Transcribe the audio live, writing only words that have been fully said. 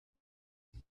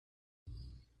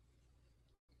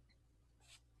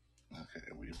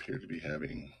appear to be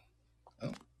having...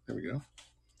 Oh, there we go.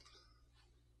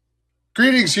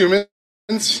 Greetings, humans.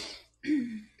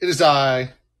 It is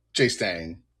I, Jay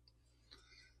Stang.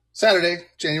 Saturday,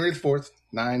 January 4th,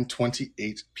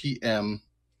 9:28 p.m.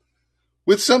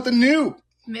 with something new.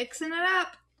 Mixing it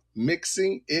up.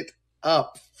 Mixing it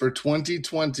up for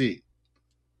 2020.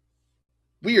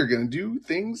 We are going to do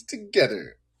things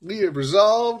together. We have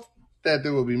resolved that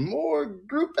there will be more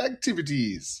group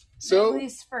activities. So, at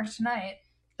least for tonight.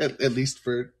 At least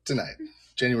for tonight.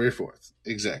 January 4th.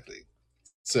 Exactly.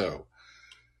 So,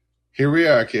 here we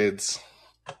are, kids.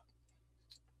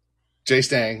 Jay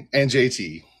Stang and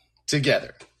JT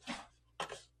together.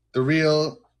 The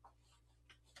real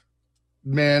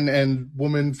man and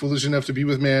woman foolish enough to be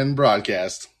with man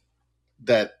broadcast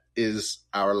that is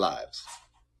our lives.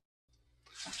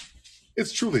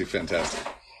 It's truly fantastic.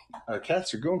 Our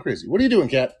cats are going crazy. What are you doing,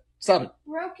 cat? Stop it.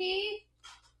 Roki.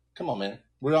 Come on, man.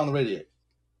 We're on the radio.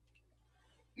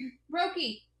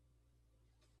 Roki.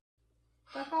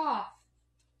 Fuck off.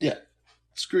 Yeah.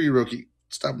 Screw you, Roki.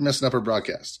 Stop messing up our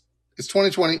broadcast. It's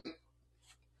 2020.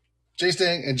 Jay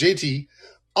Stang and JT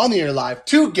on the air live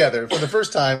together for the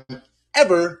first time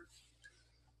ever.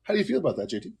 How do you feel about that,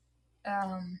 JT?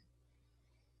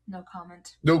 No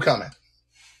comment. No comment.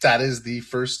 That is the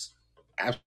first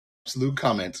absolute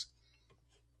comment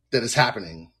that is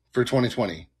happening for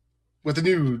 2020 with the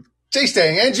new Jay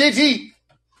Stang and JT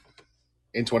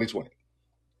in 2020.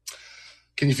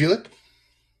 Can you feel it?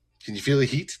 Can you feel the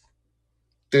heat?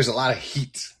 There's a lot of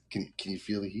heat. Can you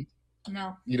feel the heat?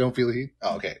 No. You don't feel the heat?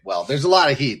 Oh, okay. Well, there's a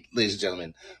lot of heat, ladies and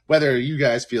gentlemen. Whether you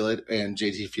guys feel it and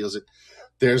JT feels it,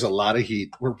 there's a lot of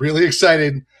heat. We're really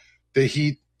excited. The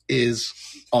heat is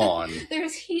on.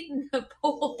 There's heat in the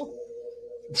pool.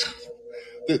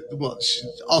 Well,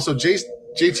 also, JT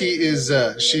is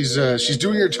she's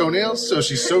doing her toenails, so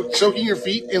she's soaking her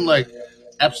feet in like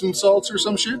Epsom salts or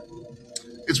some shit.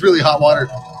 It's really hot water.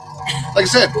 Like I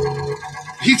said,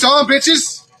 heat's on,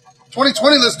 bitches.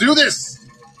 2020, let's do this.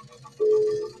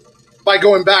 By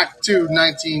going back to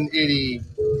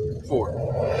 1984.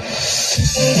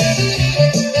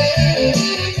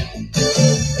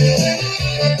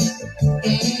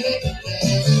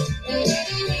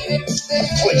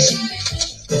 Please.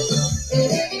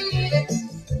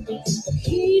 The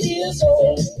heat is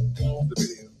on the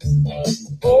street.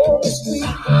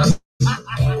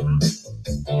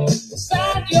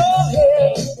 Inside your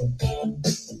head, on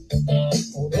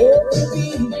every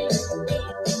beat,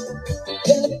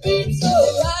 and the beats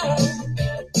alive,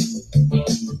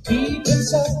 deep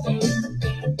inside.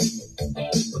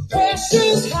 The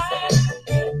pressure's high,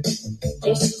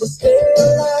 just to stay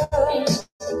alive.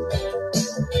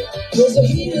 'Cause the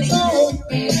heat is on.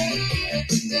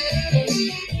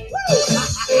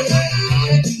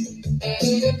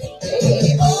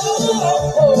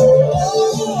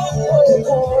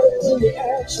 The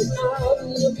action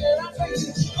I'm looking out for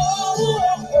you.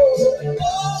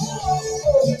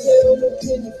 Tell me,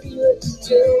 can you feel it?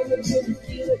 Tell me, can you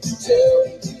feel it? Tell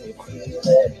me, can you feel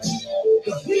it?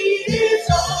 The heat is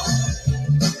on.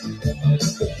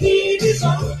 The heat is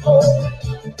on.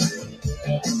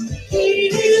 The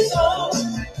heat is on.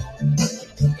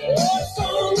 It's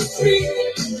on the street.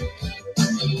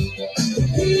 The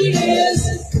heat is.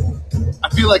 I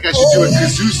feel like I should do a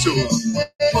kazoo solo.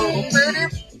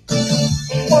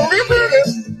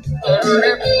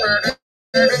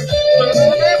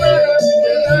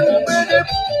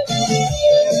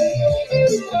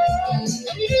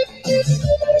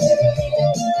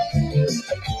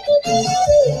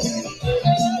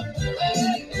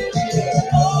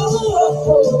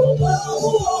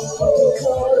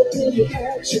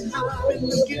 I'm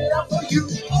looking out for you.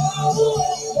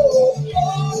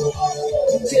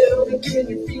 Tell me, can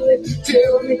you feel it?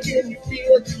 Tell me, can you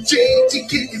feel it? JT,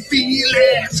 can you feel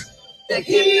it? The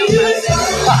heat is on.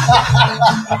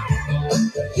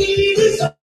 The heat is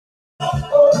on.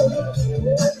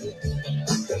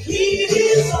 The heat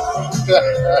is on.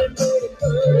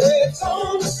 It's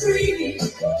on the street.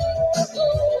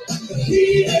 The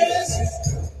heat is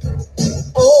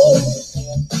on.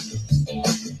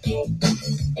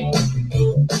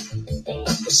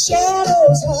 The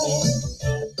shadows hide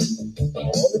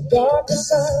on the darker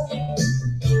side.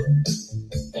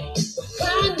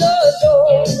 Behind the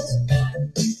doors,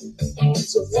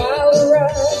 it's a wild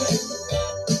ride.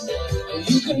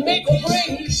 You can make a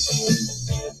break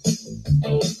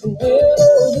and win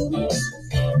or lose.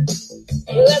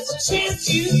 That's a chance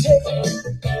you take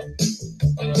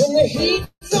when the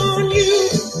heat's on you.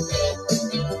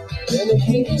 When the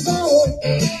heat is on.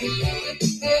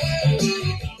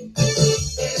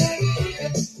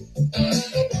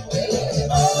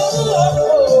 Oh,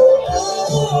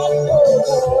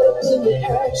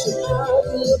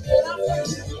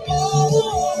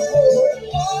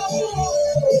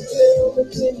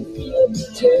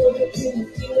 me, can you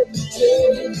feel it?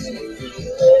 Tell me, can you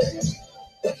feel it?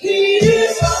 The heat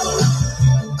is on.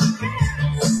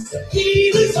 The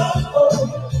heat is on.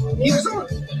 Heat is on.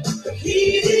 The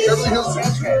heat is Beverly Hills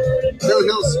soundtrack. Beverly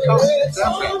Hills Cop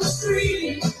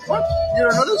soundtrack. What? You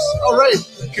don't know this? Oh, right.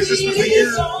 Because this was the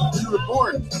year you were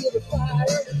born.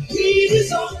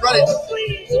 Right.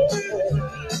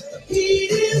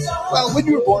 Well, when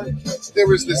you were born, there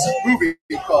was this movie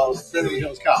called Beverly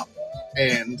Hills Cop.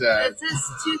 And, It says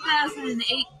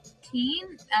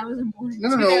 2018. I wasn't born.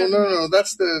 No.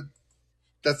 That's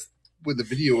when the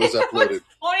video was uploaded.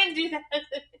 Born in 2000.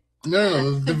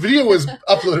 No. The video was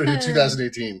uploaded in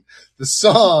 2018. The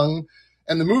song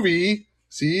and the movie,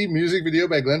 see, music video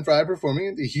by Glenn Frey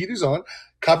performing The Heat is On,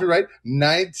 copyright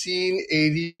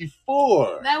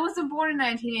 1984. I wasn't born in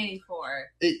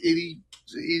 1984.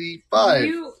 85.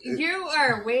 You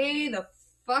are way the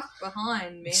fuck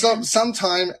behind, man.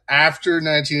 Sometime after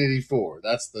 1984.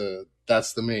 That's the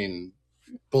main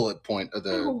bullet point of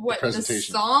the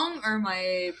presentation. The song or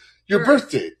my Your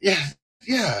birth date. Yeah,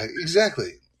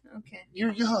 exactly. Okay.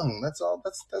 You're young. That's all.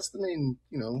 That's the main.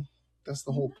 That's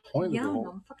the whole point of the whole.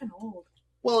 I'm fucking old.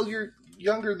 Well, you're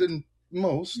younger than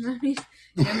most. Younger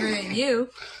than you.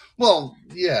 Well,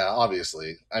 yeah,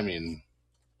 obviously. I mean,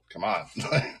 come on.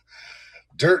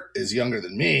 Dirt is younger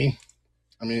than me.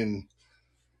 I mean,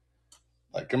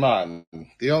 come on.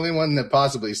 The only one that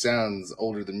possibly sounds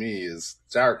older than me is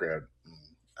Sauerkraut.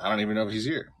 I don't even know if he's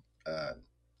here.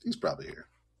 He's probably here.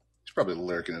 He's probably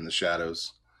lurking in the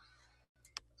shadows.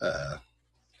 I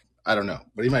don't know,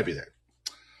 but he might be there.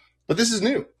 But this is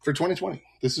new for 2020.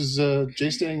 This is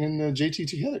Jay-Stang and JT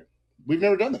together. We've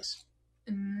never done this.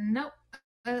 Nope.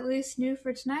 At least new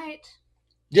for tonight.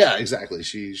 Yeah, exactly.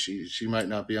 She might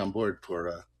not be on board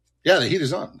for. The heat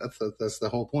is on. That's the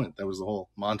whole point. That was the whole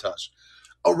montage.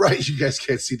 Oh right, you guys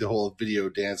can't see the whole video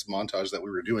dance montage that we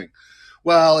were doing.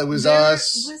 Well, it was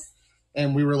us.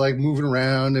 And we were moving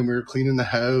around and we were cleaning the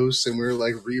house and we were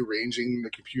rearranging the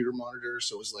computer monitor.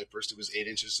 So it was first it was 8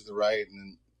 inches to the right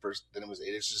and then it was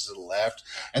 8 inches to the left.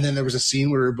 And then there was a scene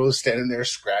where we were both standing there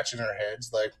scratching our heads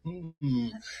And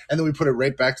then we put it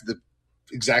right back to the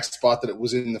exact spot that it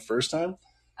was in the first time.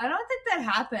 I don't think that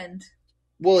happened.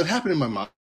 Well, it happened in my mind.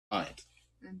 It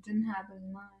didn't happen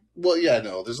in mine. Well, yeah,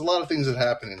 no. There's a lot of things that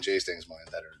happen in Jay-Stang's mind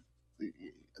that are...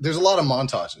 There's a lot of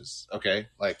montages, okay?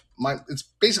 It's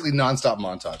basically nonstop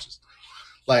montages.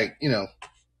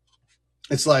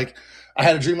 It's I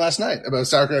had a dream last night about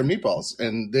sauerkraut and meatballs,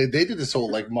 and they did this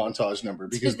whole montage number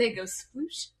because did they go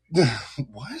swoosh?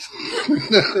 What?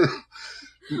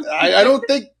 I don't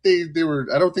think they were.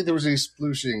 I don't think there was any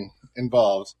splooshing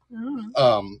involved.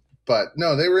 But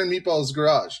no, they were in Meatball's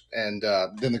garage, and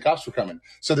then the cops were coming.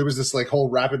 So there was this whole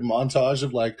rapid montage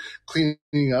of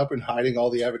cleaning up and hiding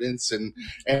all the evidence, and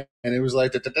it was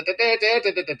they're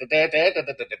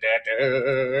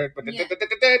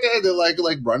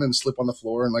run and slip on the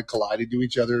floor and collide into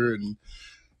each other, and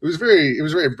it was very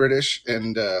British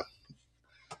and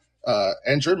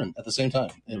German at the same time.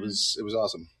 It was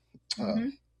awesome.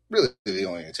 Really, the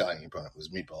only Italian component was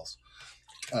Meatballs.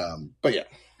 But yeah.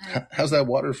 How's that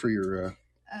water for your...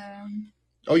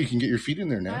 Oh, you can get your feet in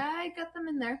there now. I got them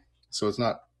in there. So it's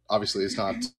not... Obviously, it's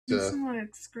not... It's not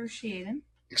excruciating.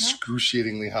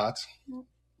 Excruciatingly hot. Nope.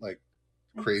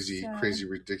 Crazy,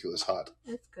 ridiculous hot.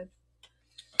 It's good.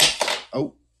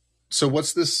 Oh, so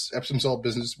what's this Epsom salt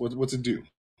business? What's it do?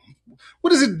 What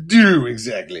does it do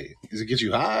exactly? Does it get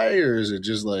you high, or is it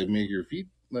just make your feet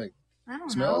I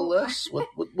don't smell know. less?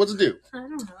 What's it do? I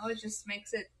don't know. It just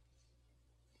makes it...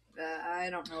 I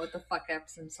don't know what the fuck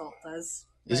Epsom salt does.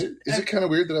 Is it kind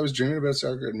of weird that I was dreaming about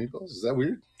sauerkraut and meatballs? Is that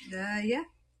weird? Yeah.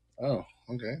 Oh,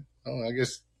 okay. Oh, I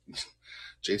guess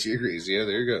JT agrees. Yeah,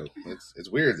 there you go.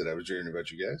 It's weird that I was dreaming about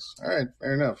you guys. All right,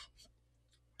 fair enough.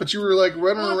 But you were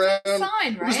running around. It's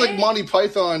fine, right? It was Monty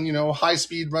Python, high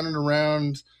speed running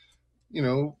around,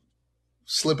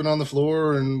 slipping on the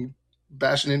floor and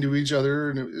bashing into each other,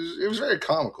 and it was very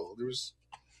comical. There was.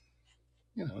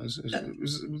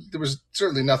 There was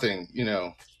certainly nothing,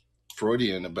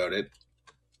 Freudian about it.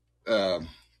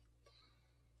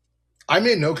 I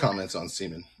made no comments on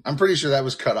semen. I'm pretty sure that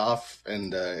was cut off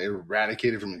and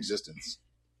eradicated from existence.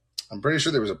 I'm pretty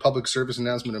sure there was a public service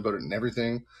announcement about it and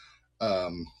everything.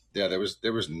 There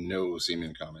was no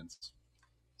semen comments.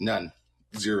 None.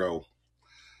 Zero.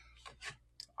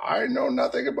 I know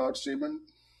nothing about semen.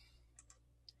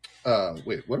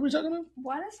 Wait, what are we talking about?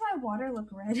 Why does my water look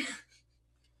red?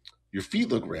 Your feet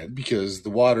look red because the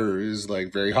water is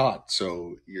very hot.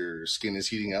 So your skin is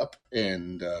heating up,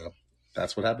 and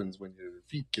that's what happens when your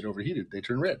feet get overheated. They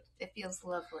turn red. It feels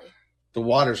lovely. The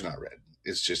water's not red.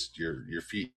 It's just your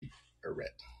feet are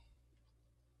red.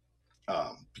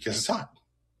 because it's hot.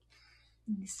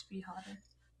 It needs to be hotter.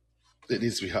 It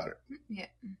needs to be hotter. Yeah.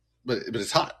 But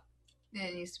it's hot. Yeah,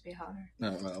 it needs to be hotter.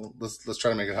 No. Let's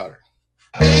try to make it hotter.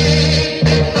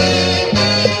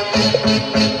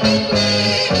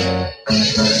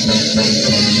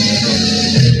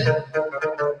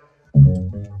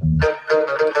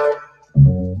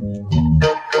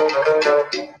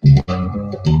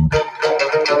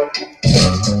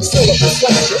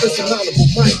 Insurmountable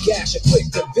mic gash, a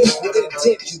quick convict with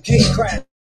intent you can't crash.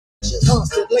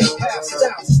 Constant late pass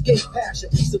styles, escape passion.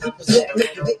 Piece of represent,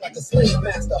 make you hate like a slave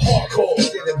master. Hardcore,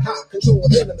 heated and hot, control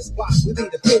venomous spots. We be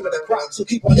the cream of the crop, so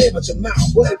keep on air at your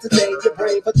mouth. We'll entertain your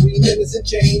brain for 3 minutes and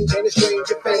change. Ain't it strange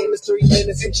your fame is 3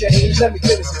 minutes and change? Let me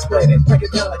finish explaining, break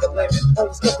it down like a lemon. All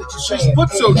the stuff that you're saying, foot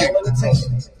soaking.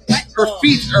 Her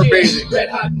feet are bathing.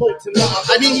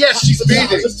 I mean, yes, she's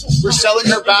bathing. We're selling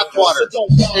her bath water.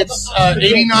 It's $89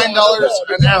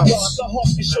 an ounce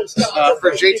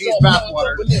for JT's bath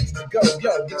water.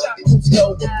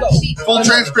 Full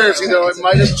transparency, though, it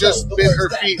might have just been her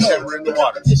feet that were in the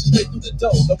water.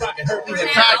 In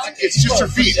fact, it's just her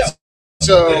feet.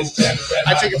 So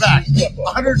I take it back.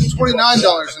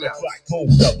 $129 an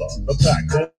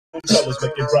ounce. Colors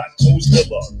make it rock, who's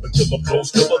killer? The killer flow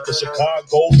killer, the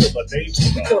Chicago killer, name's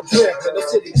killer. Come trampling, the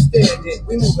city is standing.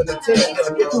 We moving in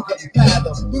tandem, your crew can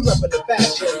fathom. We reppin' the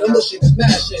fashion, the mushing is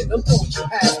mashing. I'm through what you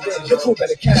have been, your crew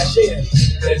better cash in.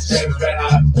 This shit is red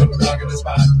hot, when we're rocking the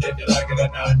spot. If you like it or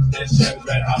not, this shit is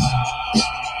red hot.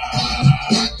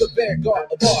 The vanguard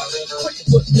of art, quick to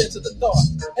put into the thought.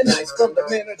 And nice from the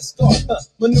man of the start.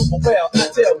 Maneuver well,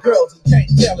 I tell girls who can't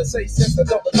tell and say since I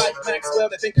don't like Maxwell,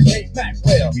 they think I ain't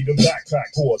Maxwell. We them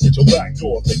backpack whores at your back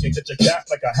door, thinking that you got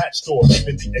like a hat store,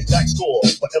 even the exact score.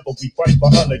 Forever we fight for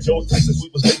honor, Joe Texas,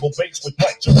 we was label based with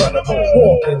Mike Geronimo.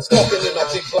 Walking, stalking in our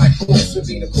big black boots, and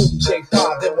being a cool J5,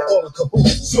 then we're all in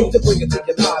cahoots. To bring it to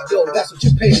your live, yo, that's what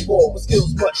you pay for. With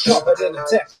skills much sharper than a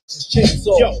Texas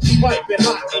chainsaw. Yo, pipe it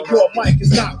hot and your mic is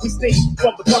not. We steam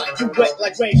from the pot, you wet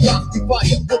like raindrops. We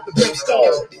fire with the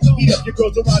brimstone. Heat up your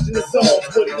girls around in the zone,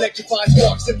 would electrify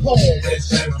sparks and bones. This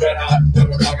shit is red hot, when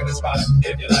we're rocking the spot.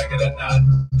 If you like it or not,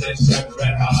 this shit is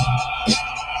red hot.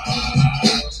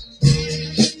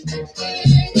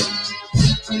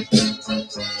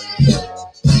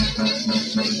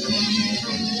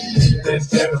 This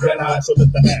shit is red hot, so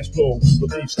let the ash blow.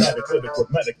 Relieve static clinic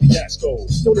with medic fiasco.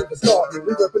 Don't even start me,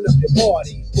 we ripping up your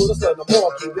party. Pull us on the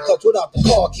marquee, we cut without the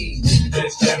car key.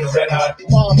 This shit is red hot.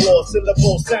 Bomb law,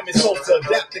 syllable, Sammy Sosa,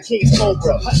 adapt the King's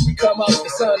Cobra. We come out the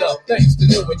sun up, thanks to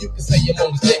you, and you can say your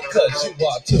mom's dick, cause you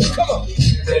are too. Come on.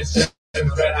 This shit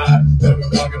is red hot, when we're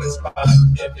rocking the spot.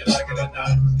 If you like it or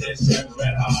not, this shit is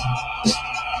red hot.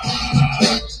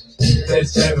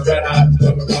 This shit is red hot,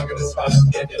 when we're rocking the spot.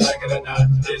 If you like it or not,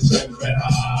 this shit is red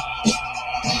hot.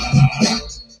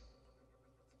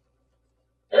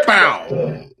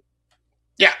 Bow.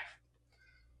 Yeah.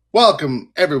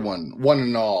 Welcome, everyone, one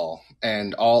and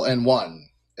all and one,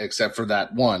 except for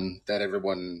that one that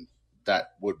everyone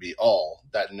that would be all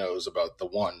that knows about the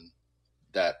one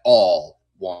that all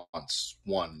wants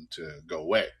one to go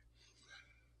away.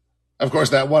 Of course,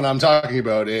 that one I'm talking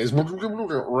about is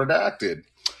redacted.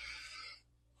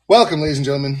 Welcome, ladies and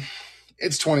gentlemen.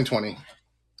 It's 2020.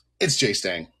 It's Jay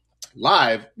Stang,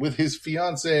 live with his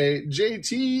fiance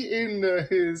JT in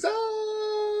his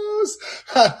house.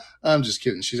 Ha, I'm just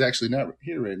kidding. She's actually not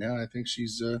here right now. I think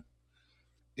she's in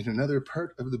another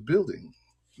part of the building,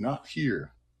 not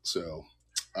here. So,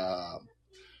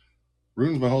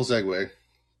 ruins my whole segue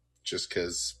just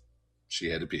because she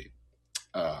had to pee.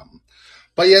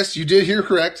 But yes, you did hear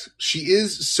correct. She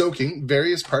is soaking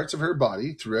various parts of her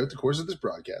body throughout the course of this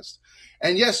broadcast.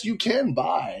 And yes, you can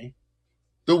buy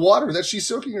the water that she's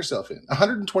soaking herself in.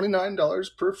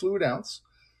 $129 per fluid ounce.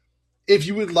 If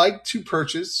you would like to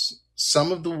purchase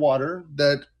some of the water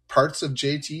that parts of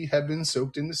JT have been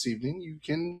soaked in this evening, you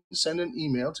can send an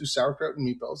email to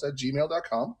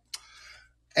sauerkrautandmeatballs@gmail.com.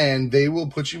 And they will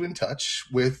put you in touch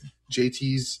with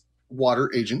JT's water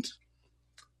agent.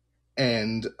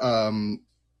 And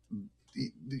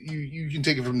you can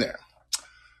take it from there.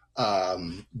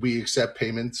 We accept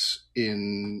payments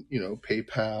in,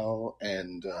 PayPal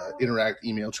and Interact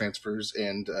email transfers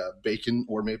and bacon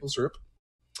or maple syrup.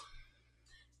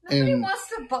 Nobody wants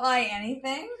to buy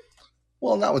anything.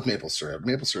 Well, not with maple syrup.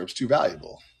 Maple syrup's too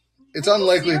valuable. It's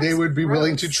unlikely they would be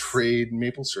willing to trade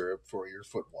maple syrup for your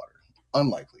foot water.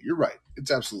 Unlikely. You're right. It's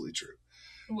absolutely true.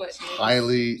 What?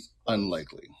 Highly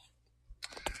unlikely.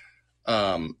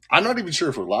 I'm not even sure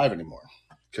if we're live anymore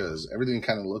because everything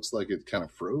kind of looks like it kind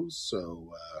of froze.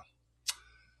 So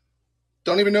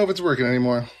don't even know if it's working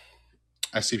anymore.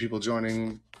 I see people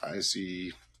joining. I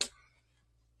see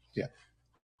Yeah.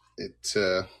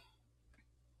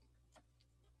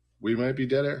 We might be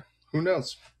dead air. Who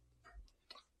knows?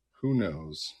 Who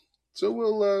knows? So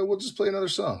we'll just play another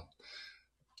song.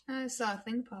 I saw a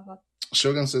thing pop up.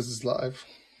 Shogun says it's live.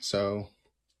 So,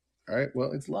 all right,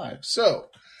 well, it's live. So,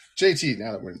 JT,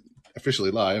 now that we're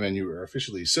officially live and you are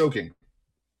officially soaking,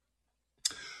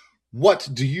 what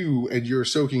do you and your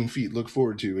soaking feet look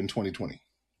forward to in 2020?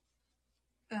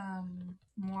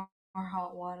 More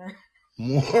hot water.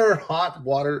 More hot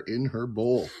water in her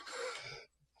bowl.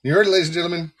 You heard it, ladies and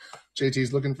gentlemen.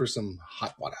 JT's looking for some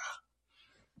hot water.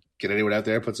 Get anyone out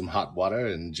there, put some hot water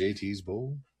in JT's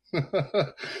bowl?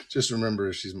 Just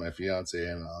remember, she's my fiance,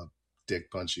 and I'll dick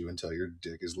punch you until your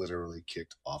dick is literally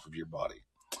kicked off of your body.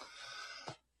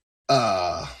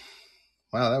 Wow,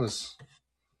 that was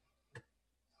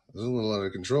a little out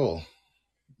of control.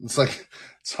 It's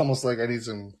almost like I need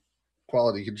some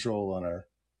quality control on our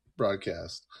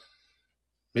broadcast.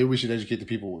 Maybe we should educate the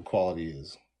people what quality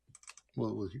is.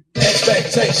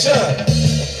 Expectation.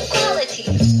 Quality.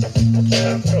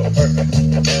 Oh, perfect.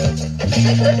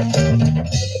 I could.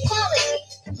 Quality.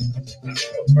 Oh,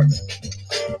 perfect.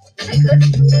 I could.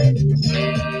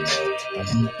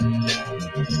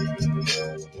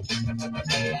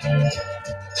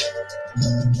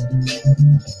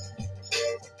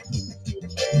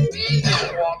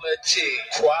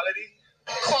 Quality.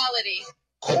 Quality.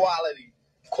 Quality.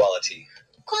 Quality.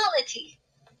 Quality.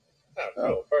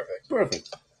 Oh, perfect.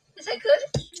 Perfect. Is that good?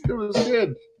 It was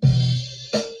good.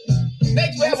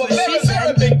 Next, we have a very,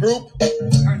 very big group.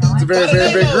 Or not? It's a very,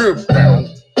 very big group. I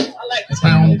like this. I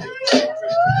like this.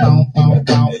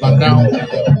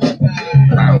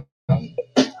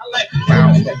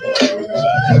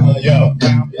 Yo.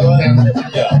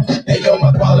 Hey, yo,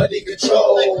 my quality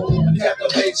control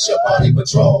captivates your body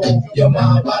patrol. Your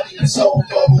mind, body, and soul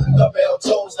flow. The bell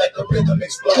tolls like the rhythm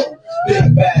explode.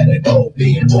 Big, bad, and bold,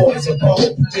 being boys of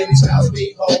bold. Many styles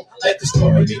be whole. Let the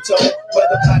story be told.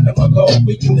 Whether platinum or gold,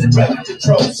 we use rap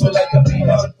control. So let the beat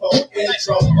unfold.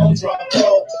 Intro on drum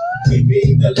roll. We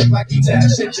be the look like he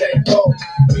Dash and J. Cole.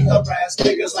 We harass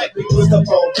niggas like we was the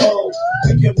Popo.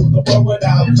 We can move the world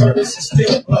without Curtis and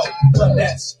still blow.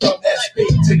 From SP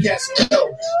to Casino.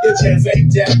 Your chance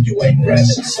ain't deaf, you ain't fresh,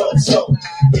 so.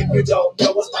 If you don't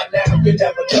know us by now, you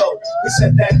never know. We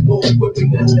set that mood when we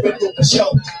move and move the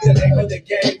show. The name of the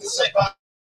game is survive.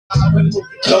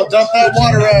 Don't dump that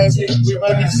water as we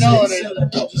might be smelling it.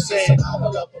 Just saying.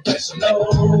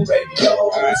 Professional radio.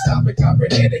 Stop and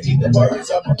comprehend and heed the words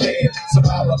of my pen.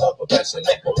 Survival of professional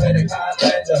poetic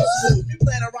Highlander. You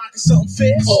plan on rocking something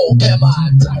fit? Oh, am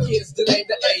I? Doc is the name,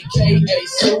 the AKA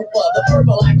Super. The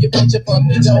verbal acupuncture from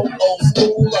the old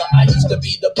school. I used to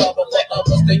be the bubble for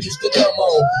others they used to come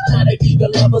on. Now they be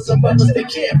the lovers of brothers they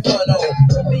can't run on.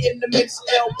 Put me in the mix,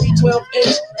 LP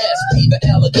 12-inch. SP the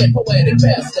elegant poetic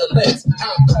pastor.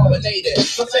 I'm carbonated,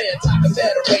 my fans are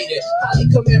confederated, highly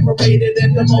commemorated,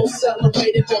 and the most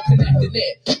celebrated for connecting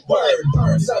it. Word,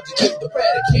 burn, subject to the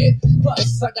predicate.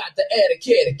 Plus, I got the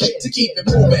etiquette to keep it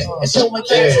moving and showing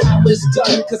cats how it's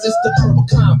done, cause it's the verbal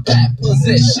combat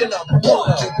position number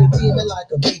one. Keep it beaming like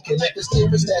a beacon, like the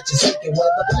spirits that you're seeking.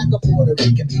 Whether black or Puerto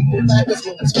Rican, people back us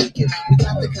when we're speaking. We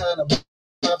got the kind of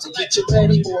to get you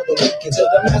ready for the weekend. To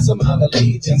the mass amount of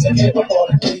legions and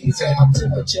everybody pleasing. Our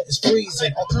temperature is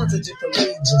freezing, all kinds of different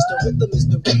regions. The rhythm is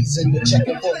the reason you're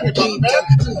checking for the beat.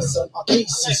 Please on our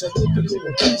thesis, so we can do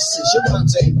the pieces. Your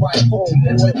rhymes ain't right,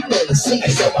 homeboy. We're the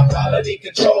season. So my quality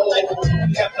control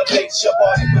captivates your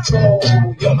body patrol.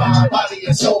 Your mind, body,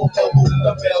 and soul flow.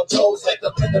 The bell tolls like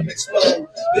the rhythm explode.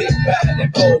 Big, bad,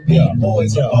 and bold, beat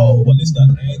boys of old. Well, it's the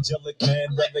angelic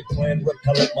man, relic plan,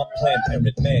 repellent my plan,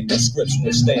 parent man, your scripts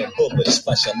withstand bullets,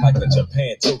 flashing like a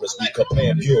Japan tourist. We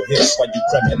command pure hits while you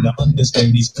cramming to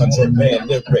understand these contraband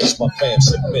lyrics. My fam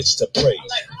submits to pray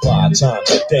 5 times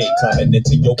a day, climbing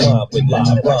into your mind with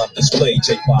live rhyme display.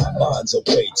 J5 minds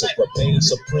away to remain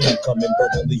supreme, coming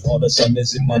verbally harder, son,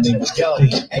 as if my name was Yo, Kelly.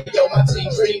 hey, yo, my team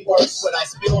dream works when I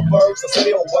spill verbs, I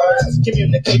spill words.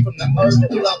 Communicate from the earth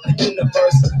throughout the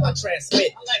universe. I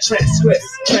transmit transcripts,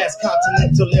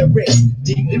 transcontinental lyrics,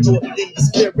 deeply rooted in the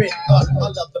spirit. I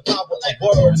love the power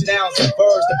of words, nouns and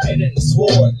verbs, depending the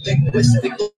sword.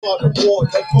 Linguistic on the board,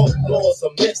 no folklores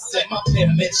or myths in my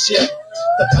penmanship.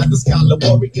 The path of scholar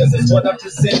warriors is what I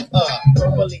present.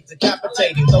 Verbally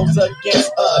decapitating those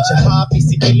against Jihad,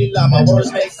 BC, my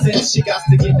words make sense. You got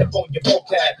to get up on your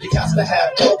vocab. You got to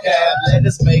have vocab.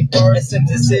 Letters make words,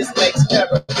 sentences makes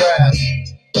paragraphs.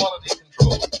 Quality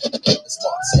control.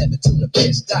 Smart 7 tuna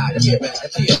fish, die here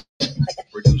and here.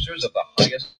 Producers of the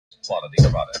highest quality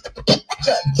product.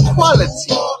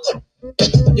 Quality.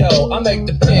 Yo, I make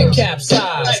the pen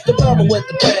capsize. The bubble with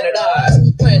the planet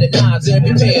eyes. Planet recognize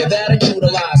every pair that I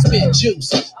utilize. Spit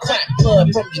juice, crack blood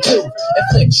from your tooth, and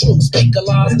flip truth. Speak a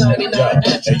lies, 99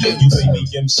 attributes. You baby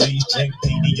MCs drink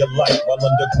Pedialyte while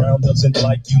underground doesn't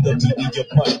like you. The media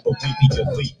might, but we be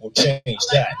elite. We'll change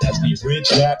that as we bridge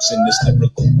gaps in this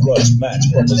lyrical grudge match.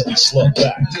 Brothers, we slug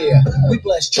back. Yeah, we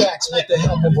bless tracks with the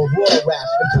help of a raw rap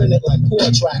and print it like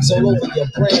poor tracks all over your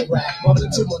brain rack.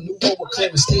 Running to maneuver with clear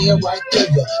and steer right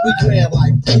through ya. We grand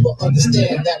like people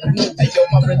understand that we move. Hey yo,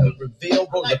 my rhythm reveal,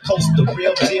 roller coaster,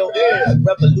 real deal. Yeah,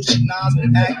 revolutionize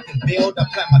and act and build. I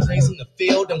plant my dreams in the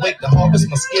field and wait to harvest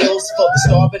my skills for the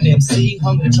starving MC,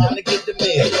 hungry trying to get the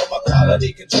meal. Hey yo, my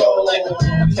quality control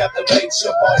captivates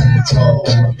your body control.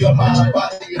 Your mind,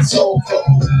 body, and soul.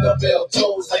 The bell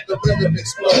tolls like the rhythm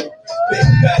explode. Big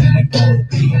bad and gold,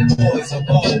 being boys of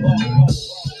old.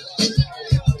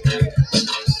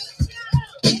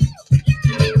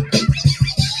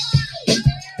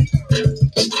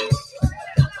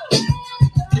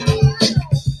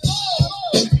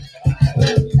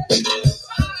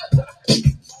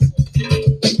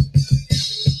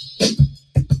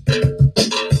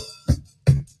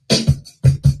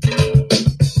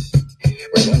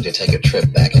 We're going to take a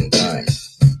trip back in time.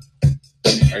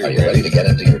 Are you ready to get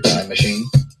into your time machine?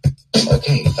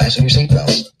 Okay, fasten your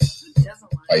seatbelts.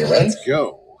 Are you ready? Let's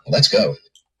go. Let's go.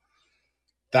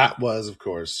 That was, of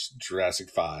course, Jurassic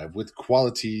 5 with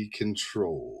quality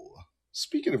control.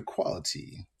 Speaking of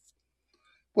quality,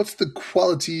 what's the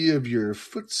quality of your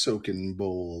foot-soaking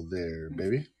bowl there,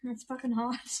 baby? It's fucking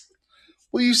hot.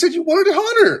 Well, you said you wanted it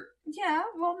hotter. Yeah,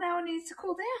 well, now it needs to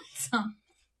cool down some.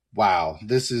 Wow,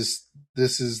 this is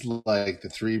like the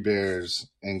Three Bears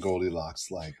and Goldilocks,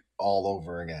 like all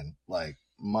over again. Like,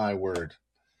 my word.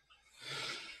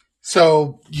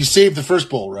 So you saved the first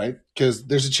bowl, right? Because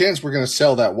there's a chance we're going to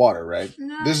sell that water, right?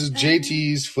 No, This is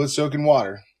JT's foot-soaking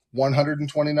water,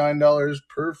 $129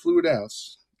 per fluid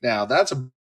ounce. Now, that's a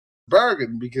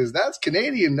bargain because that's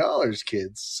Canadian dollars,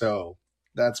 kids. So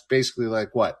that's basically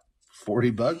like, what,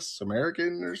 $40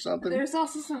 American or something? There's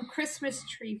also some Christmas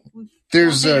tree.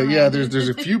 There's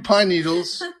a few pine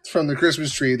needles from the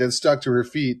Christmas tree that stuck to her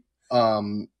feet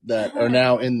that are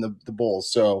now in the bowl.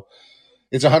 So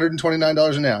it's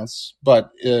 $129 an ounce,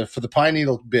 but for the pine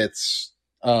needle bits,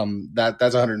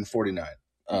 that's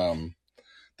 $149.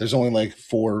 There's only like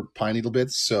 4 pine needle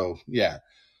bits, so yeah,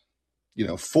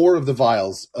 4 of the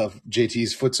vials of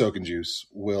JT's foot soaking juice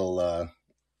will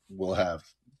have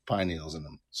pine needles in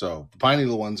them. So the pine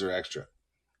needle ones are extra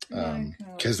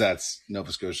because that's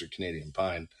Nova Scotia Canadian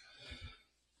pine.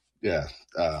 Yeah,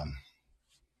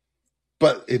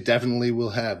 but it definitely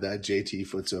will have that JT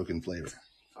foot soaking flavor.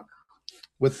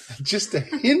 With just a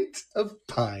hint of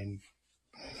pine.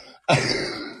 What?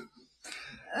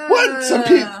 Some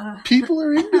people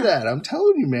are into that. I'm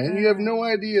telling you, man. You have no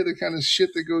idea the kind of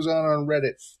shit that goes on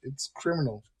Reddit. It's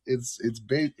criminal. It's.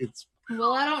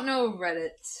 Well, I don't know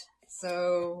Reddit,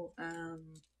 so.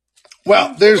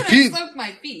 Well, there's soak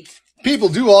my feet. people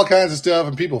do all kinds of stuff,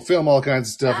 and people film all kinds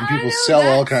of stuff, and people sell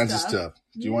all kinds of stuff. stuff.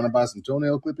 Do you want to buy some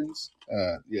toenail clippings?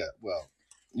 Yeah. Well,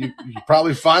 you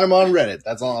probably find them on Reddit.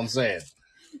 That's all I'm saying.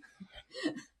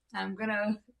 I'm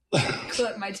gonna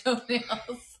clip my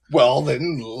toenails. Well,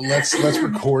 then let's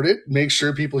record it. Make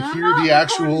sure people hear the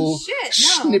actual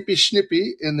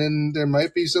snippy, and then there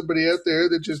might be somebody out there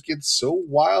that just gets so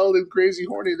wild and crazy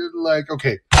horny that they're like,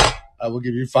 okay, I will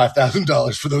give you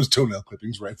 $5,000 for those toenail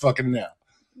clippings right fucking now.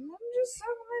 I'm just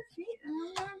soaking my feet, and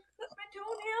I'm gonna clip my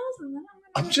toenails, and then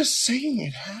I'm just saying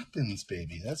it happens,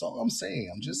 baby. That's all I'm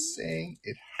saying. I'm just saying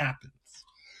it happens.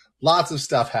 Lots of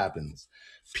stuff happens.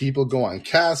 People go on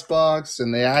CastBox,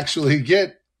 and they actually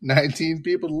get 19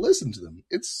 people to listen to them.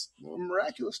 It's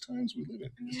miraculous times we live in.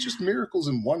 It's just miracles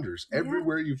and wonders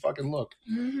everywhere you fucking look.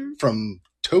 Mm-hmm. From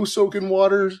toe-soaking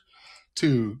water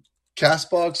to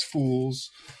CastBox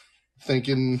fools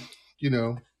thinking,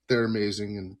 they're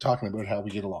amazing and talking about how we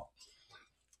get along.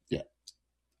 Yeah.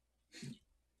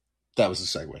 That was a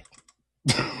segue.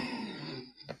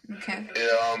 Okay.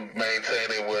 Yeah, I'm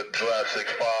maintaining with Jurassic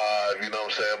 5. You know what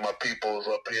I'm saying? My people's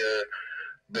up here.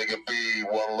 Bigger B,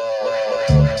 one love.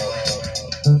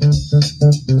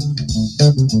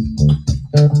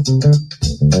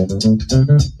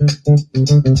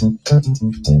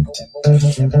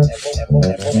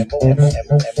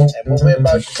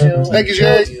 Thank you,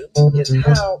 Jay. Is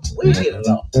how we get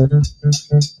along. We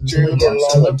get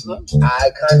along with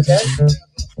eye contact.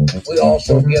 We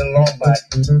also get along by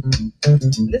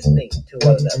listening to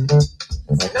one another.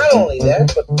 Not only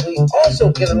that, but we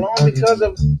also get along because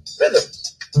of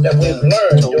rhythms. that we've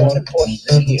learned during the course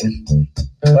of the years.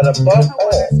 But above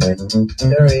all,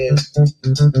 there is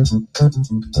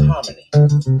harmony.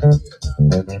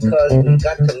 Because we've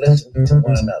got to listen to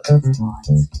one another.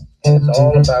 And it's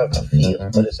all about a feel,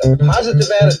 but it's a positive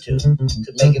attitude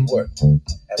to make it work. And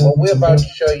what we're about to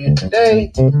show you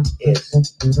today is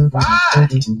 5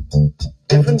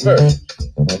 different versions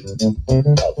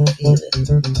of feeling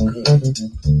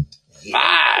good.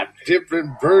 5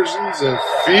 different versions of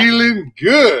feeling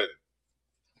good.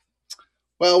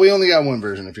 Well, we only got one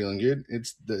version of feeling good.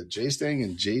 It's the J Stang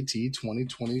and JT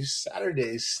 2020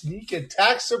 Saturday Sneak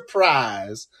Attack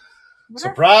Surprise.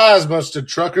 Surprise, Buster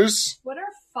Truckers. What are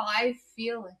 5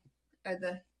 feeling? Are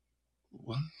the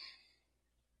what?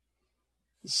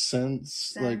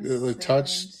 Sense, like touch,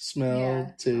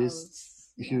 smell,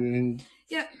 taste, hearing.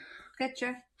 Yep,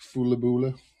 gotcha. Fula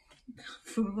bula.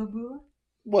 Fula bula?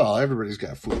 Well, everybody's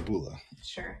got fula bula.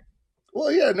 Sure.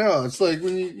 Well, yeah, no, it's like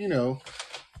when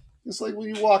it's like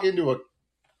when you walk into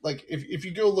like if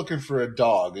you go looking for a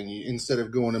dog and you instead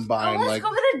of going and buying let's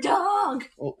go get a dog.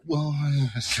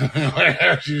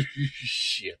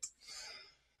 Shit.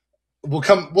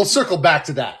 We'll circle back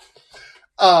to that.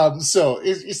 So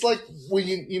it's like when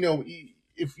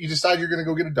if you decide you're going to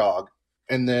go get a dog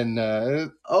and then,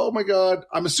 oh my God,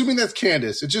 I'm assuming that's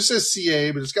Candace. It just says CA,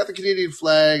 but it's got the Canadian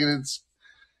flag and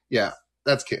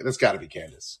that's gotta be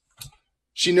Candace.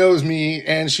 She knows me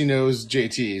and she knows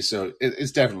JT. So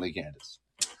it's definitely Candace.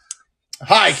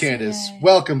 Hi, Candace. CA.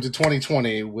 Welcome to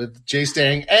 2020 with J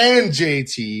Stang and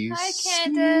JT. Hi,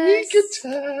 Candace. Sneak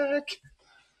Attack.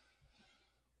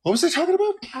 What was I talking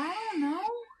about? I don't know.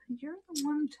 You're the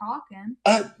one talking.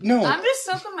 No. I'm just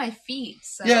soaking my feet.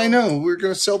 So. Yeah, I know. We're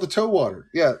going to sell the toe water.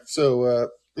 Yeah. So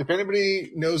if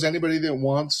anybody knows anybody that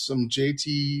wants some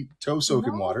JT toe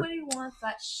soaking water. Nobody wants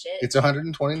that shit. It's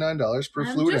 $129 per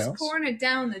fluid ounce. I'm just pouring it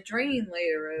down the drain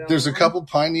later. There's a couple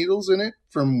pine needles in it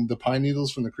from the pine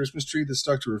needles from the Christmas tree that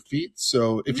stuck to her feet.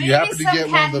 So if you happen to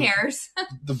get one of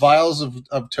the vials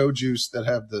of toe juice that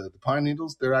have the pine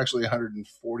needles, they're actually $149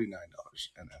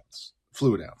 an ounce,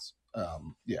 fluid ounce.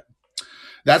 Yeah,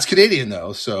 that's Canadian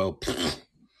though. So,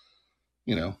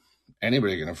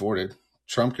 anybody can afford it.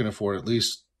 Trump can afford at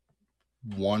least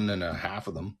 1.5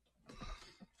 of them.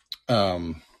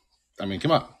 I mean,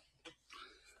 come on.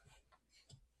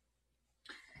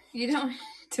 You don't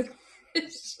do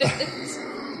shit.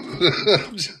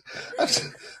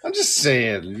 I'm just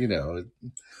saying,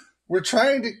 we're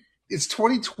trying to, it's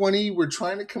 2020. We're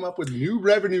trying to come up with new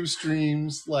revenue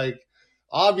streams. Like,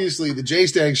 obviously the J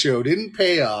Stag show didn't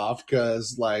pay off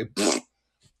because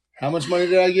how much money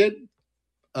did I get?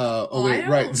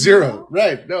 Right. 0.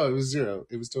 Right. No, it was 0.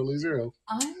 It was totally 0.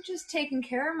 I'm just taking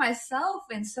care of myself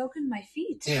and soaking my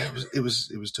feet. Yeah, it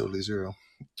was totally 0.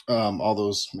 All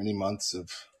those many months of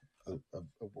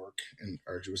work and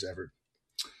arduous effort.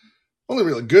 Only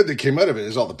really good that came out of it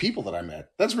is all the people that I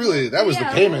met. That was the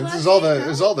payments. Is all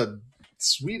the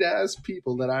sweet ass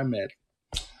people that I met.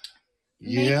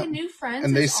 Making new friends,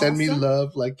 and they send me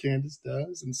love like Candace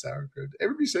does and sauerkraut.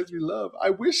 Everybody sends me love.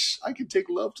 I wish I could take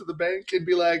love to the bank and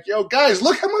be like, yo, guys,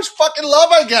 look how much fucking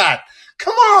love I got.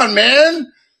 Come on,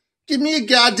 man. Give me a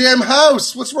goddamn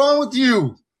house. What's wrong with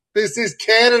you? This is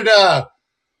Canada.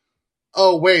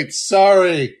 Oh, wait,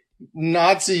 sorry.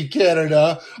 Nazi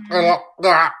Canada. A.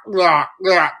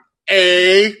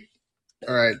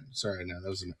 All right. Sorry, no, that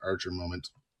was an Archer moment.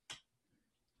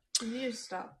 You just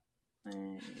stop.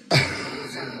 You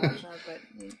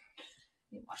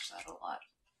watch that a lot.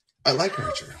 I like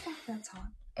Archer. That's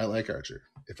hot. I like Archer.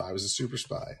 If I was a super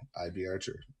spy, I'd be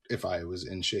Archer. If I was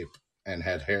in shape and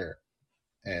had hair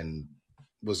and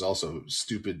was also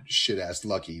stupid, shit-ass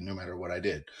lucky no matter what I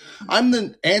did. I'm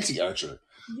the anti-Archer.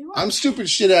 I'm stupid,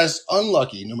 shit-ass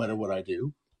unlucky no matter what I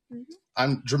do. Mm-hmm.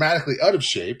 I'm dramatically out of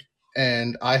shape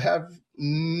and I have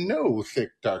no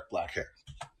thick, dark black hair.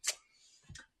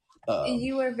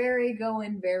 You are very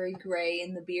gray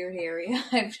in the beard area,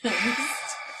 I've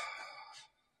noticed.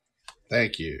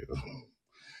 Thank you.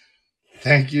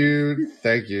 Thank you.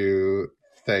 Thank you.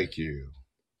 Thank you.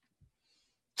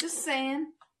 Just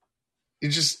saying. You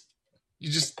just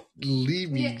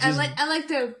leave me. Yeah, I like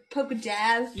to poke a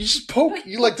jab. You just poke.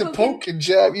 You like to poke and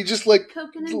jab. You just like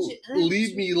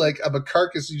leave me like I'm a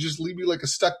carcass. You just leave me like a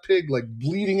stuck pig, like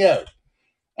bleeding out.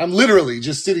 I'm literally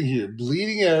just sitting here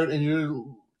bleeding out, and you're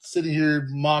sitting here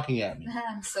mocking at me.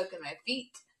 I'm soaking my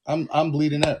feet. I'm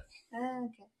bleeding out.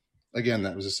 Okay. Again,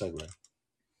 that was a segue.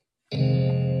 I'm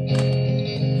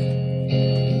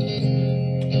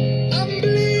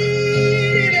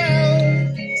bleeding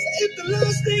out. So if the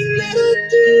last thing that I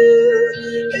do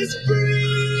is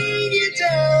bring you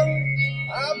down,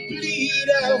 I'll bleed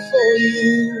out for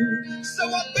you.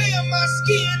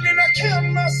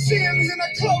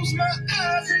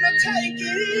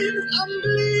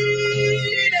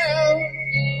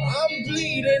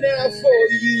 bleeding out for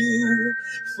you,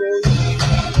 for you.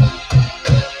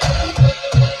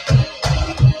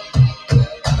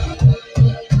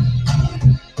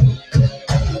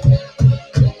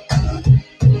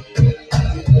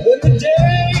 When the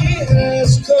day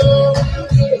has come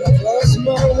and I've lost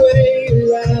my way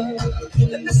around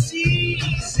and the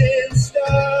seasons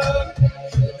stop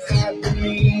hide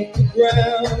beneath the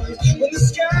ground, when the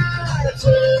sky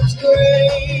turns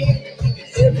gray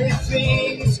and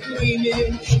everything's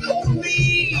gleaming, I'll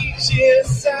reach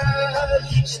inside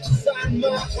just to find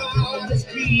my heart is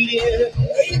beating.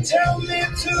 You tell me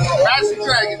to Rise and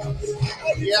Dragons.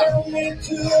 You tell me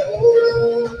to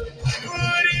hold on.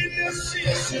 But in the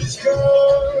sisters gone,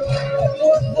 and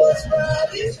what was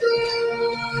right is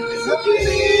wrong. So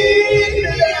bleed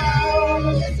it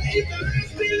out. If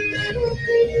there's been little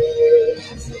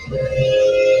things to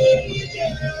bleed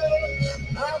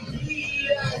out, I'll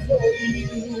bleed out for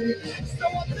you. So I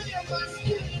bare my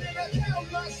skin and I count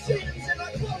my sins and I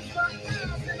close my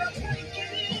eyes and I take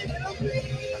it in and I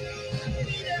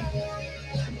bleed out.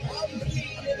 I'm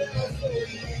bleeding out for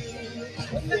you.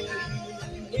 When the hour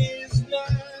is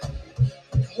nigh,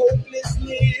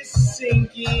 hopelessness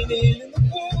sinking in the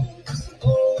wolves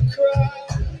all cry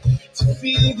to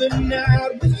feel the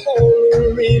night with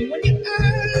horror in. When your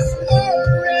eyes are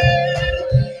red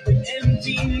and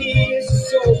emptiness,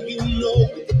 so you know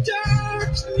with the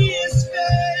darkness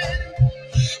fed,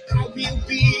 I will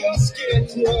be your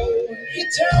scarecrow. You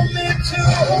tell me to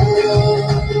hold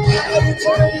on, you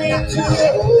tell me to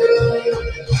hold on.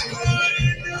 But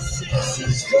in the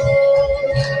sisters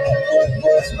gone, and what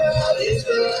was right is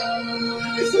wrong.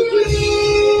 So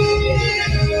bleed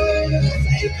out,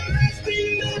 if there's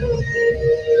been little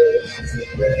things to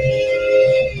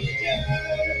bleed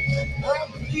out, I'll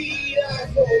bleed out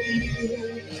for you.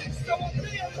 So I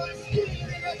bare my skin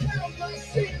and I count my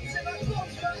sins and I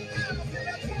close my eyes and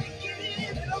I take it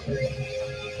in and I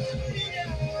bleed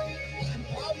out.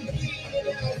 I'm bleeding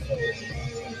out for you,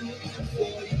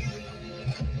 for you.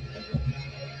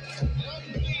 I'm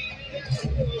bleeding out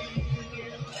for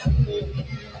you, for you.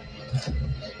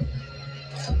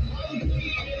 I'm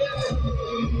bleeding out for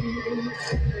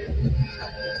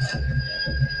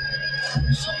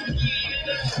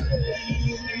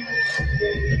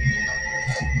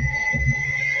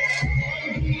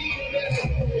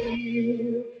you.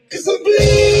 Cause I'm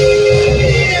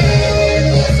bleeding out.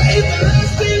 If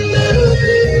there's been little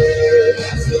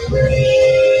things to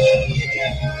bleed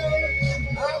out,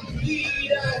 I'll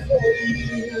bleed out for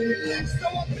you. So I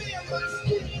bare my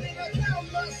skin and I count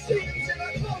my sins and I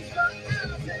close my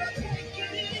eyes and I take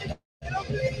it in and I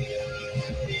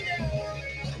bleed out.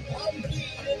 I'm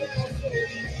bleeding out for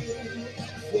you,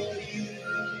 for you.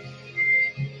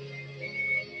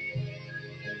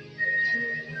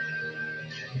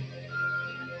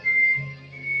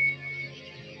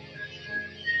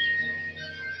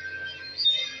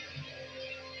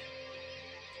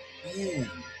 Man,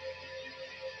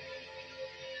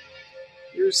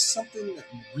 there's something that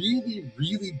really,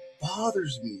 really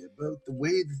bothers me about the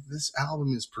way that this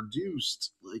album is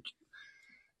produced. Like,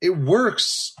 it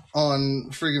works on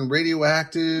friggin'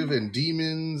 Radioactive and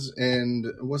Demons and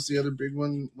what's the other big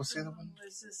one? What's the other one?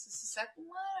 Is this the second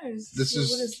one? Or is This what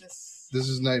is is this? This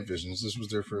is Night Visions. This was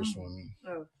their first one.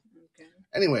 Oh, okay.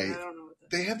 Anyway, I don't know what that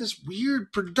they have this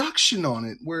weird production on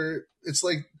it where it's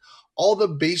like all the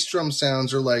bass drum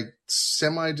sounds are like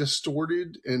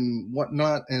semi-distorted and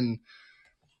whatnot, and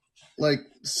like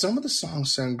some of the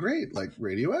songs sound great, like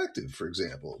Radioactive, for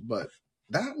example, but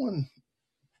that one,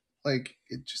 like,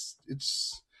 it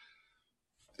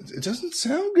doesn't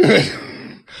sound good.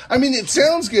 I mean, it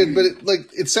sounds good, but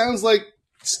it sounds like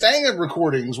Stanger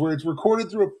recordings where it's recorded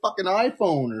through a fucking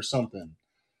iPhone or something.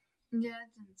 Yeah,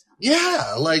 it didn't sound.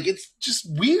 Yeah, like, it's just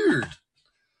weird.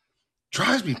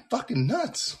 Drives me fucking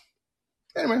nuts.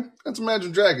 Anyway, that's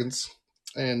Imagine Dragons.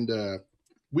 And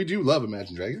we do love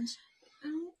Imagine Dragons.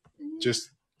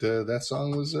 Just that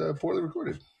song was poorly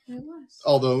recorded. It was.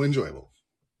 Although enjoyable.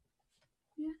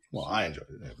 Yeah. Well, I enjoyed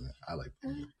it. I like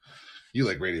you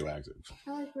like Radioactive.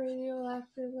 I like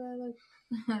Radioactive. I like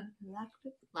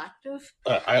Lactive.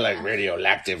 I like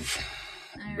Radioactive.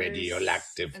 There's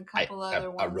Radioactive. A couple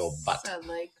other ones. A robot. I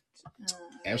liked.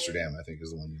 Amsterdam, I think, is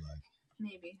the one you like.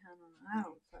 Maybe. I don't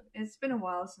know. It's been a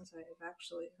while since I've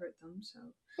actually heard them, so.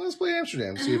 Well, let's play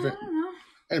Amsterdam. See if I don't know.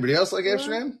 Anybody else like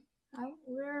Amsterdam?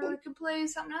 We could play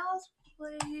something else.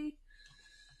 I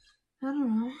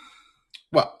don't know.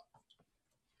 Well,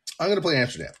 I'm going to play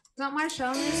Amsterdam. It's not my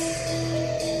show.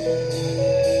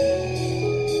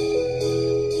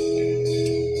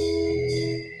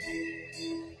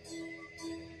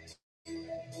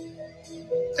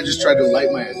 I just just tried to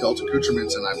light my adult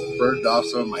accoutrements and I burned off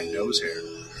some of my nose hair.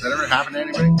 Has that ever happened to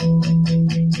anybody?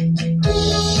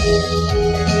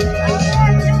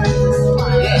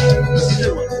 Yeah, this is a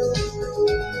good one.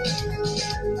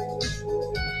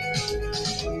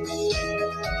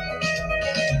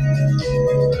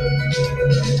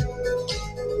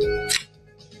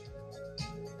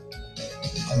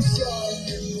 I'm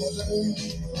sorry, mother.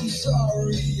 I'm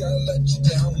sorry I let you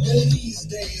down. No, these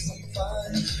days I'm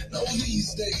fine. No,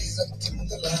 these days I tend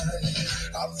the line.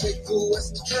 I'll take the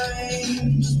West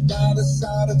train just by the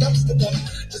side of Amsterdam.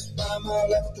 Just by my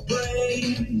left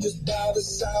brain. Just by the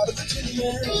side of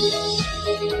Virginia.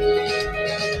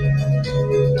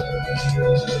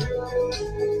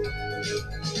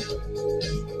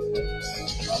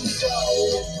 I'm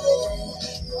sorry, bro.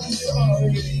 I'm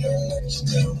sorry I let you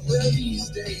down. Well, these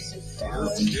days you're fine. Well,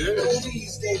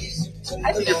 these days you tend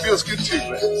I think it feels good too,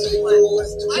 man. What?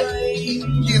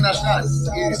 Yeah, that's not. He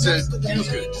said it feels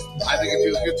good. I think it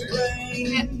feels good too.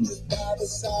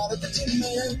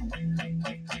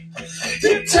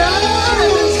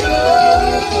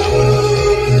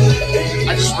 I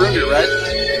just ruined it, right?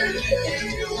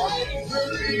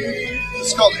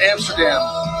 It's called Amsterdam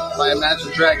by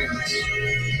Imagine Dragons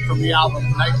from the album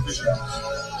Night Vision.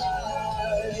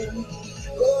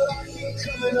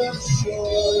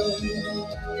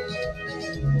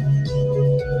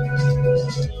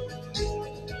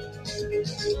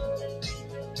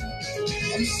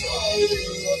 I'm sorry,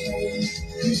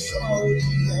 I'm sorry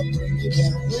I bring you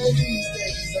down. Well, these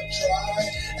days I try,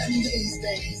 and these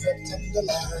days I tend to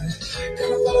lie. Then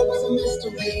I thought it was a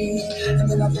mystery, and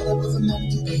then I thought it was a meant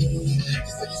to be. You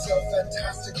said yourself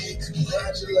fantastically,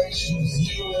 congratulations,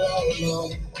 you were all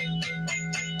alone.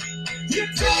 You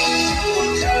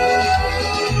told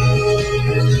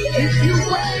if you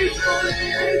wait for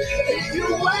it, if you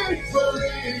wait for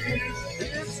it,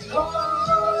 it's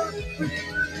hard for you.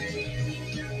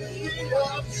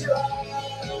 I've tried,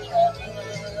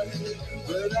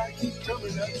 but I keep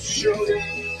coming up short.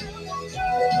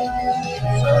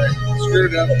 Sorry,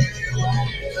 screwed up.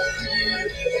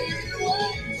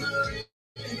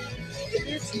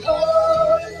 It's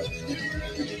hard,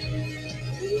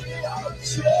 I've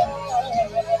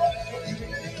tried,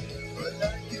 but I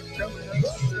keep coming up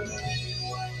short.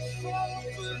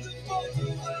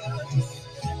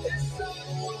 It's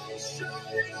someone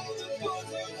shining on the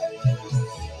both of us.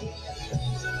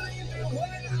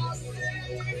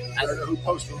 I don't know who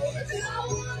posted on it.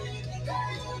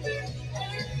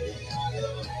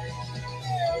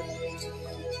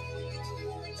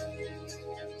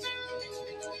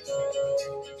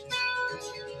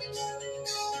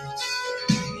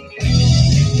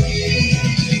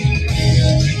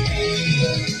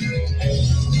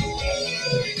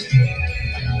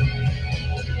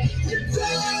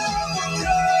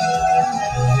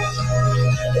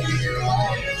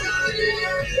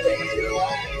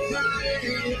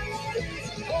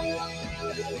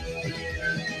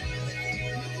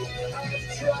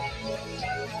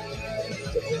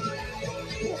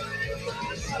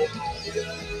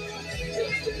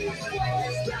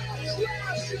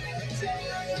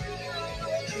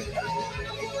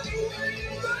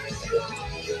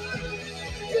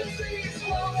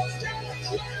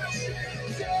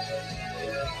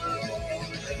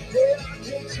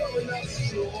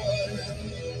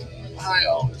 I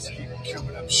always keep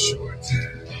coming up short.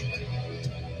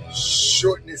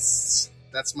 Shortness.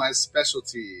 That's my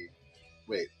specialty.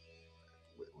 Wait,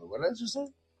 what did I just say?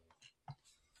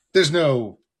 There's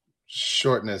no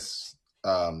shortness.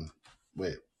 Feel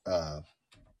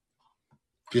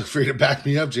free to back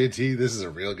me up, JT. This is a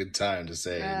real good time to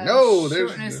say no.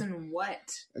 There's shortness in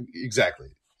what? Exactly.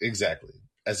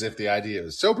 As if the idea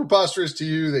was so preposterous to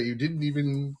you that you didn't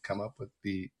even come up with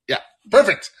the... Yeah,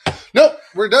 perfect. Nope,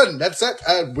 we're done. That's it.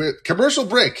 Commercial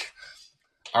break.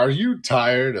 Are you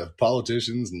tired of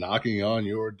politicians knocking on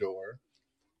your door?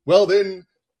 Well, then,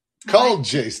 call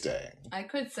Jay-Stang. I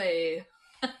could say...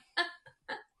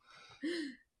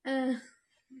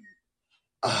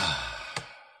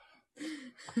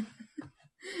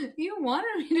 You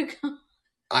wanted me to come.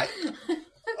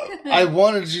 I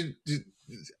wanted you to...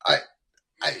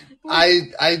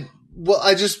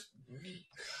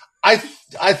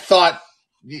 I thought...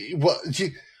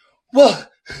 Well...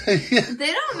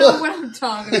 They don't know what I'm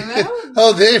talking about.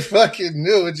 Oh, they fucking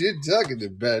know what you're talking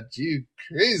about, you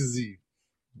crazy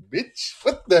bitch.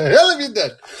 What the hell have you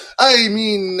done? I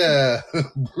mean,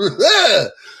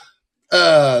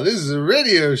 this is a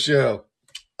radio show.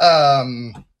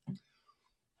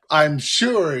 I'm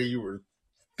sure you were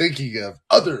thinking of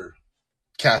other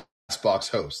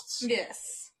Castbox hosts.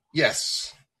 Yes.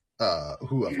 Yes.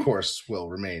 who, of course, will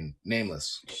remain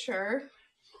nameless. Sure.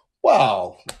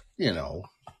 Well, you know.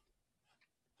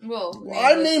 Well,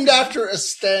 I'm named after a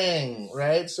Stang,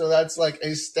 right? So that's like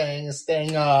a Stang,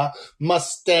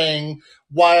 Mustang,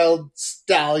 wild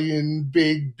stallion,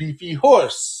 big beefy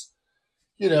horse.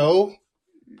 You know,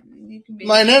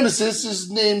 my nemesis is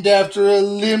named after a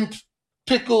limp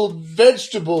pickled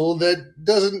vegetable that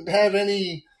doesn't have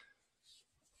any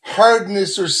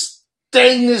hardness or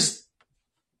stangness.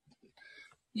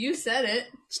 You said it.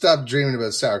 Stop dreaming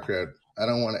about sauerkraut. I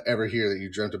don't want to ever hear that you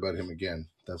dreamt about him again.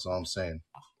 That's all I'm saying.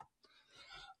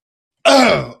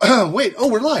 Wait. Oh,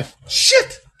 we're live.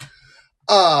 Shit.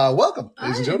 Welcome,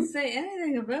 ladies and gentlemen. I didn't say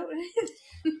anything about it.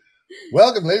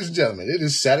 Welcome, ladies and gentlemen. It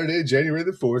is Saturday, January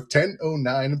the 4th,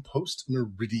 10:09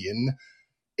 post-meridian.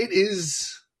 It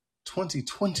is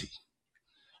 2020.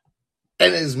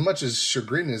 And as much as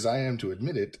chagrin as I am to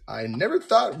admit it, I never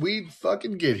thought we'd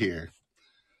fucking get here.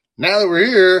 Now that we're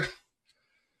here,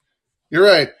 you're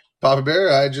right, Papa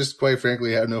Bear, I just quite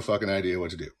frankly have no fucking idea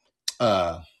what to do.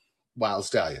 Wild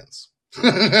Stallions.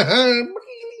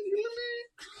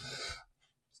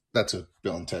 That's a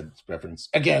Bill and Ted reference.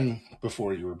 Again,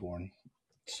 before you were born.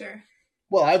 Sure.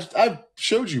 Well, I've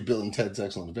showed you Bill and Ted's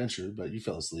Excellent Adventure, but you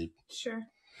fell asleep. Sure.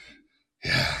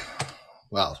 Yeah.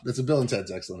 Wow, it's a Bill and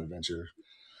Ted's Excellent Adventure.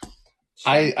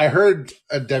 Sure. I heard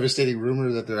a devastating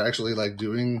rumor that they're actually like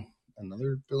doing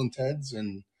another Bill and Ted's,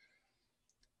 and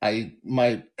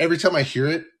every time I hear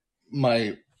it,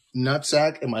 my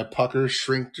nutsack and my pucker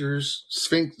shrinks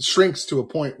to a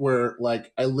point where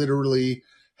like I literally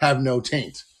have no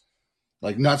taint.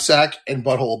 Like nutsack and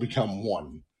butthole become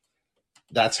one.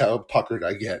 That's how puckered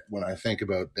I get when I think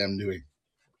about them doing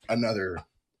another.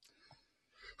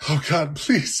 Oh God,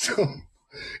 please don't.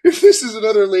 If this is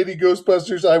another Lady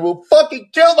Ghostbusters, I will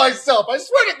fucking kill myself. I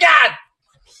swear to God.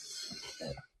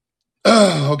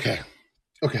 Oh, okay.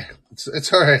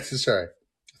 It's all right. It's all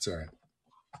right.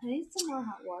 I need some more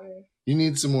hot water. You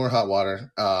need some more hot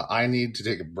water. I need to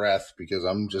take a breath because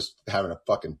I'm just having a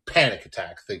fucking panic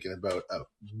attack thinking about a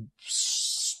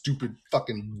stupid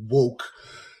fucking woke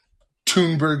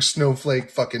Toonberg snowflake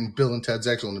fucking Bill and Ted's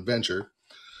Excellent Adventure.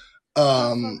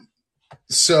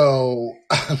 So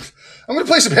I'm going to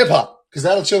play some hip hop because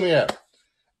that'll chill me out.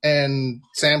 And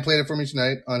Sam played it for me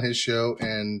tonight on his show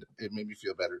and it made me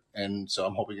feel better. And so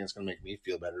I'm hoping it's going to make me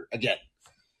feel better again.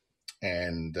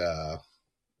 And,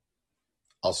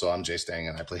 also, I'm Jay Stang,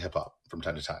 and I play hip-hop from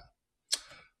time to time.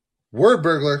 Word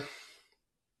Burglar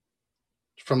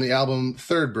from the album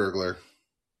Third Burglar.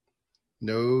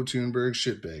 No Toonberg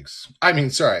shitbags. I mean,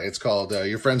 sorry, it's called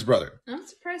Your Friend's Brother. I'm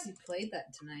surprised you played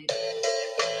that tonight.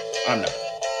 I'm not.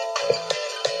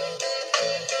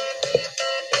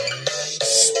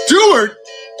 Stuart!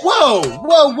 Whoa!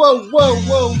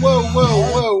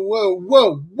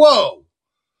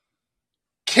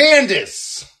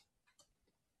 Candace!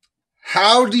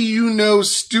 How do you know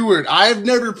Stuart? I've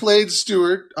never played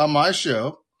Stuart on my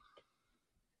show.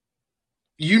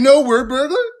 You know Word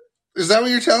Burglar? Is that what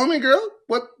you're telling me, girl?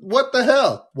 What the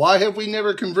hell? Why have we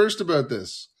never conversed about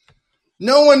this?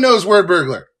 No one knows Word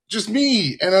Burglar. Just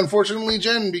me, and unfortunately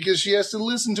Jen, because she has to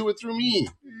listen to it through me.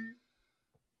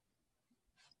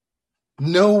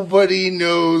 Nobody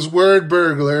knows Word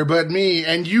Burglar but me,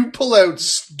 and you pull out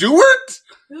Stuart?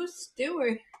 Who's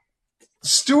Stuart?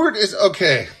 Stuart is,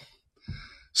 okay.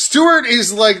 Stuart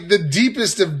is like the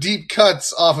deepest of deep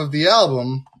cuts off of the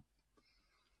album.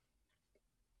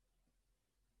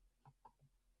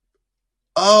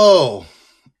 Oh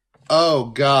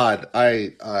God.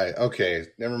 Okay,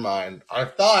 never mind.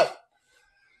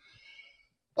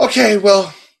 Okay,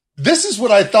 well, this is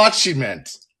what I thought she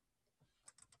meant.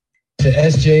 To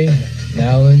SJ,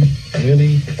 Nowlin,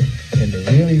 Willie, and the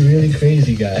really, really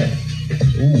crazy guy.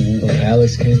 Ooh,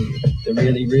 Alex Kenny, the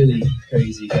really, really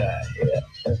crazy guy. Yeah.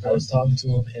 I was talking to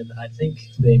him, and I think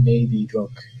they may be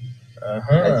drunk.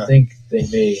 I think they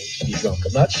may be drunk.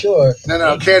 I'm not sure.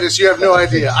 No, Candace, you have no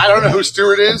idea. I don't know who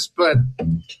Stuart is, but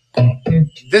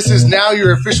this is now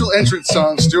your official entrance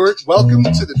song, Stuart. Welcome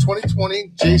to the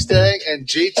 2020 J-Stang and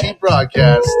JT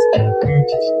broadcast.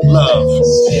 Love.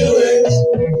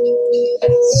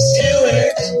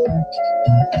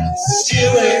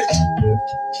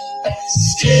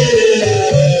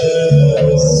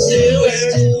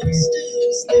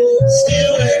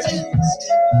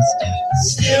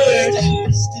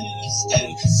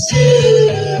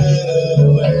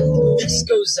 This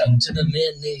goes out to the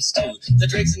man named Stu. The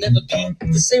Drakes will never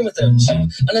be the same without you.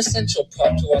 An essential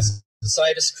part to us.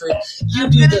 Zidus crew. You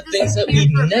do the things that we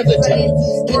never do.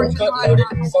 Getting caught loaded,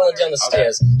 falling down the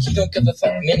stairs. He don't give a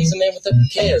fuck, man, he's a man with who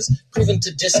cares. Proving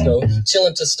to disco,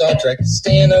 chilling to Star Trek,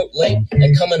 staying out late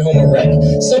and coming home a wreck.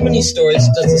 So many stories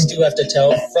does this dude have to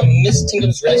tell, from Miss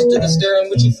Tingham's Rest to the stair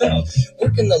on which he fell.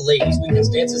 Working the ladies, weekends,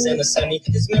 dances, and the sunny.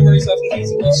 His memories often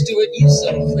hazy. Oh, Stuart, you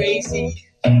so crazy.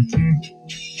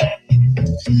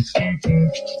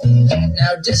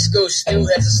 Now Disco Stu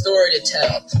has a story to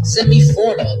tell.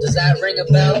 Semi-formal, does that ring a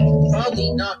bell?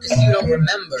 Probably not, cause you don't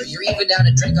remember. You're even down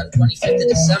to drink on 25th of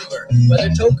December. Whether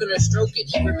token or stroking,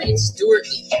 he remains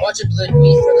Stuartly. Watching Blood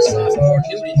Me for the softcore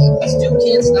nudity. Stu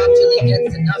can't stop till he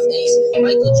gets enough ace.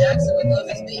 Michael Jackson would love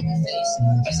his baby face.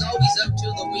 He's always out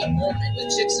till the wee morning.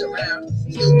 With chicks around,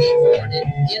 he'll be horning.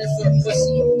 In for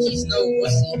pussy, he's no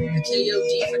wussy. A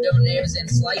KOD for donaires and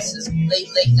slices. Late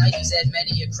 90s had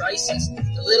many a crisis.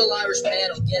 The little Irish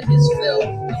man will get his fill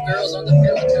of girls on the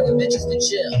pill telling bitches to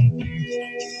chill.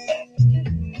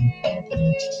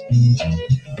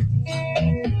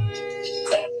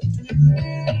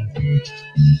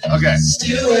 Okay.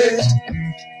 Stuart.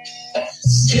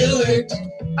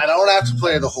 I don't have to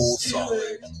play the whole song.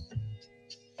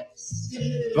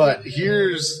 But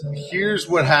here's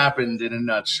what happened in a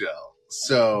nutshell.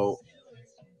 So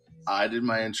I did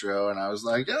my intro and I was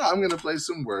like, yeah, I'm going to play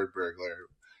some Word Burglar,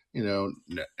 you know,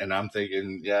 and I'm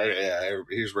thinking, yeah,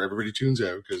 here's where everybody tunes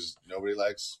out because nobody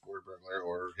likes Word Burglar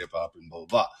or hip hop and blah, blah,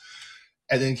 blah.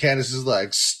 And then Candace is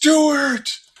like,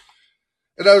 Stuart.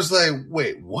 And I was like,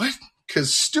 wait, what?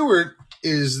 Because Stuart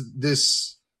is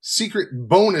this secret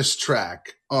bonus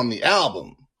track on the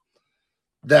album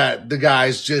that the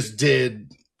guys just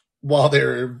did while they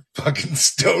were fucking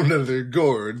stoned of their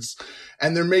gourds.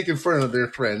 And they're making fun of their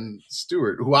friend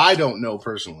Stuart, who I don't know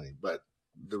personally, but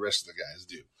the rest of the guys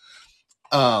do.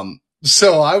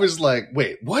 So I was like,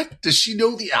 wait, what? Does she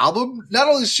know the album? Not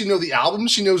only does she know the album,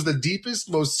 she knows the deepest,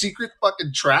 most secret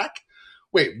fucking track.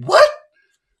 Wait, what?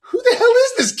 Who the hell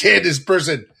is this Candace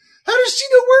person? How does she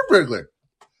know Word Burglar?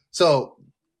 So,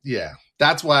 yeah,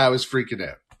 that's why I was freaking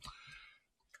out.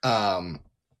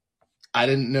 I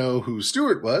didn't know who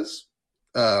Stuart was.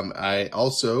 I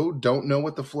also don't know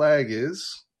what the flag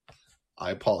is.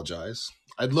 I apologize.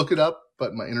 I'd look it up,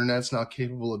 but my internet's not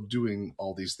capable of doing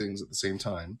all these things at the same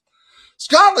time.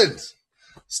 Scotland!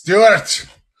 Stuart!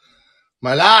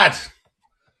 My lad!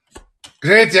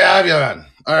 Great to have you, man.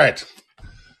 All right.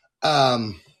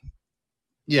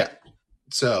 Yeah.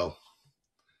 So,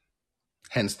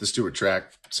 hence the Stuart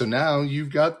track. So now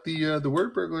you've got the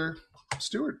Word Burglar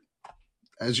Stuart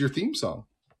as your theme song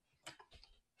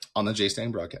on the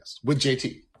J-Stain broadcast with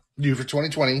JT. New for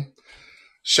 2020.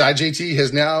 Shy JT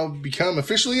has now become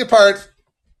officially a part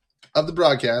of the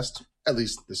broadcast, at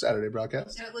least the Saturday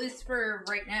broadcast. At least for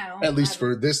right now. At least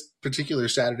for this particular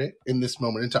Saturday in this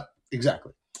moment in time.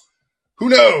 Exactly. Who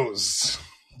knows?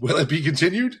 Will it be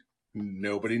continued?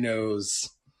 Nobody knows.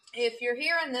 If you're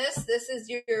hearing this, this is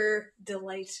your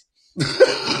delight.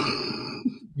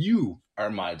 You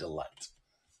are my delight.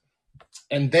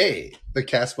 And they, the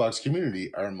Castbox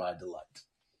community, are my delight.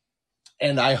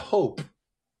 And I hope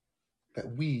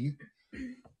that we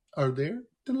are their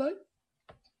delight.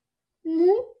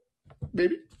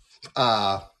 Maybe.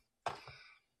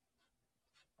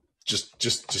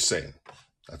 Just saying.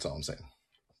 That's all I'm saying.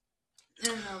 I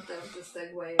don't know if that was a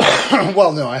segue.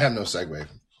 Well, no, I have no segue.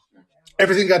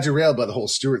 Everything got derailed by the whole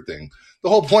Stuart thing. The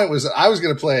whole point was that I was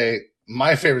going to play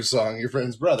my favorite song, Your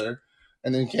Friend's Brother,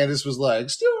 and then Candace was like,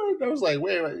 Stuart. I was like,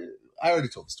 wait, I already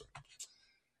told the story.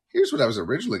 Here's what I was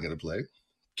originally going to play.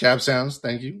 Cab Sounds,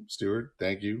 thank you. Stuart,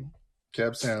 thank you.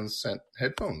 Cab Sounds sent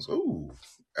headphones. Ooh,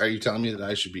 are you telling me that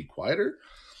I should be quieter?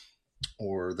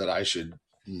 Or that I should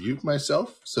mute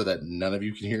myself so that none of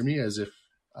you can hear me as if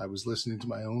I was listening to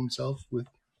my own self with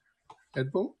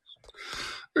headphones?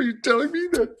 Are you telling me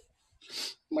that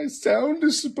my sound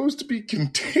is supposed to be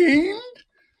contained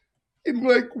in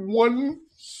like one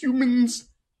human's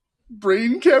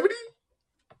brain cavity?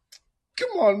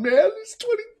 Come on, man. It's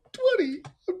 2020.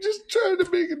 I'm just trying to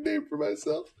make a name for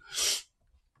myself.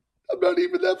 I'm not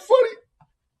even that funny.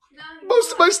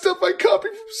 Most of my stuff I copy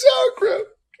from SoundCloud.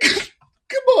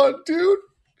 Come on, dude.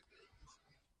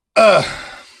 I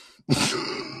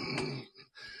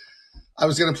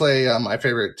was going to play my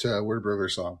favorite Word Burglar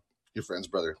song, Your Friend's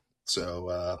Brother.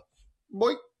 So,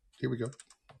 boy, here we go. Why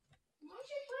don't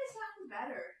you play something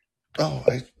better? Oh,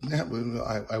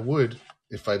 I would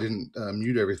if I didn't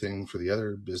mute everything for the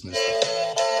other business.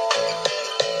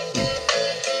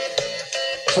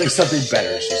 Play something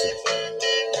better, she said.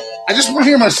 I just want to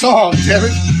hear my song, damn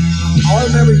it. I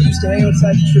remember you used to hang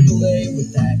outside the AAA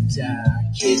with that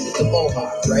kid with the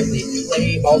mohawk, right? They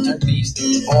play Altered Beast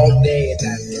all day at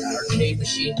that arcade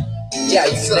machine. Yeah,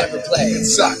 you can never play. It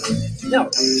sucked. No,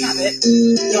 yeah, man.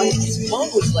 No, his mom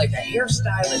was like a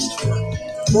hairstylist for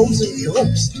Frozen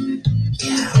Ghost.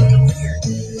 Yeah, weird.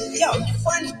 Yo, your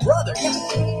friend's brother.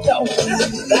 Yo, what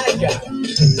happened to that guy?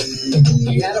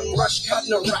 He had a brush cut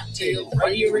and a rat tail,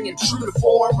 right earring and true to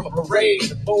form, a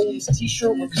beret, a Bones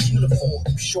t-shirt with his uniform,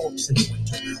 shorts in the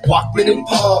winter, Walkman in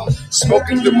palm,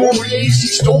 smoking the Moriers he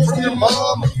stole from your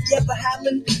mom. If it ever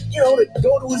happened, to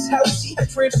go to his house, he had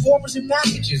Transformers in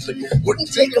packages, but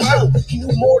wouldn't take them out. He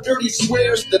knew more dirty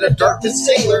swears than a Dartmouth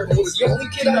sailor, and was the only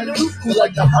kid I knew who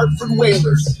liked the Hartford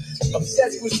Whalers.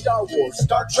 Obsessed with Star Wars,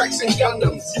 Star Treks, and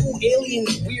Gundams. New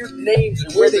aliens, weird names,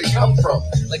 and where they come from.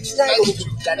 Like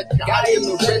Snaggletooth, that guy in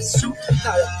the red suit.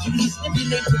 He's simply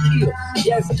named Tequila.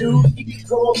 Yes, dude, he could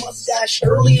grow a mustache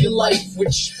early in life,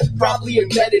 which probably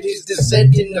embedded his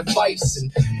descent into vice.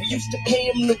 And we used to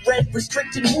pay him to rent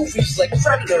restricted movies like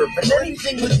Predator, but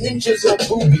anything with ninjas or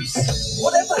boobies.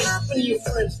 Whatever happened to your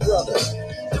friend's brother?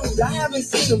 Dude, I haven't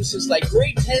seen him since like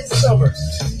grade 10 summer.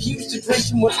 He used to drink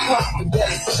too much pop and get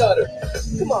a stutter.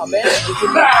 Come on, man.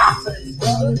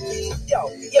 Yo,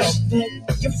 man,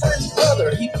 your friend's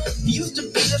brother, he used to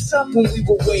beat us up when we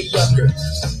were way younger.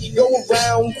 He'd go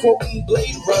around quoting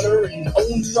Blade Runner and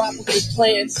own tropical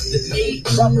plants that made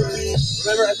rubber.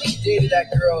 Remember, I think he dated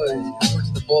that girl that worked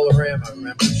at the Bolorama,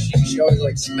 remember? She always,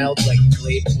 like, smelled like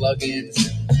Glade plugins.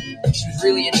 She was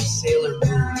really into Sailor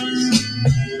Moon.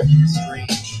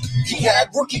 Strange. He had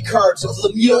rookie cards of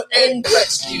Lemieux and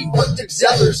Gretzky. Worked at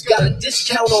Zeller's, got a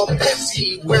discount on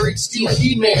Pepsi. Wearing steel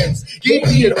He-Mans, gave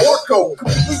me an Orco.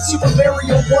 Complete Super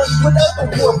Mario 1 without the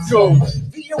warp code.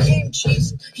 Video game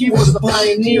cheese, he was the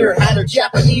pioneer. Had a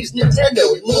Japanese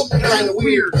Nintendo, it looked kinda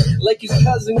weird. Like his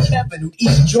cousin Kevin, who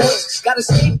eats joints. Got a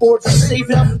skateboard for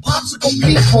saving up popsicle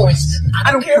pea points.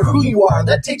 I don't care who you are,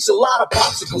 that takes a lot of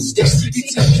popsicle sticks. You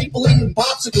see people eating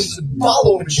popsicles and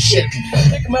following shit.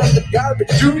 Pick them out of the garbage,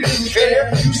 dude didn't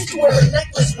care. Used to wear a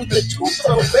necklace with the tooth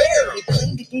of a bear. He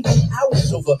claimed to give him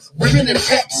hours over women and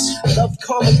pets. Loved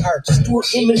comic art, Stuart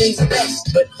Immonen's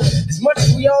best. But as much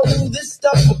as we all knew this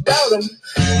stuff about him,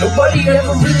 nobody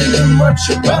ever really knew much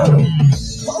about him.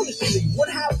 Honestly, what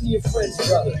happened to your friend's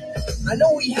brother? I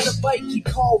know he had a bike he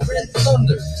called Red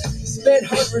Thunder. Spent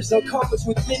hundreds on comics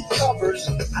with mint covers.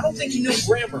 I don't think he knew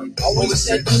grammar. Always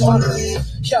said funner.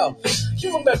 Yo,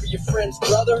 you remember your friend's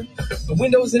brother? The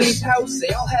windows in his house, they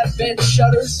all had bent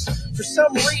shutters. For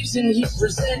some reason, he'd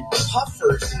resent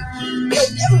puffers. Yo,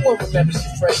 everyone remembers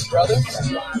your friend's brother.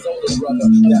 That mine's older brother.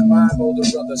 That mine older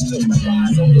brother. Still my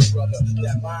mine's older brother.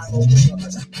 That mine older brother.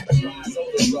 That mine's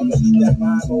older brother. That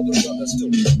mine older brother.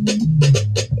 Still.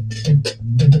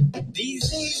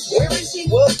 These days, where is he?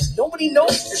 Well, nobody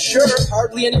knows for sure.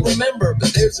 Hardly any remember,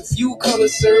 but there's a few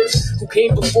connoisseurs who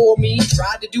came before me,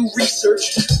 tried to do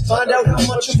research, find out how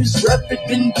much of his rep had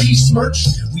been besmirched.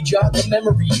 We jog the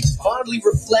memories, fondly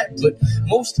reflect, but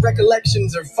most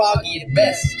recollections are foggy at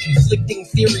best. Conflicting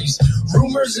theories,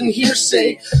 rumors and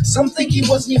hearsay. Some think he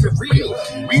wasn't even real.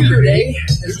 Weird, eh?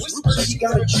 There's whispers he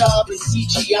got a job in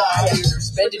CGI, and they're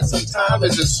spending some time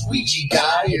as a squeegee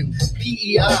guy in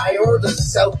PEI or the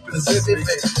South Pacific.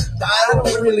 I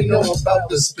don't really know about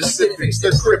the specifics,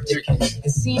 they're cryptic.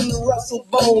 And seeing the Russell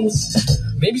Bones,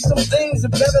 maybe some things are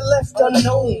better left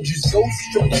unknown. Just ghosts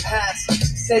from the past,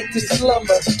 sent to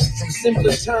slumber, from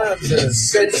simpler times and a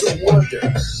sense of wonder.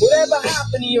 Whatever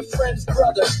happened to your friend's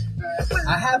brother?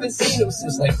 I haven't seen him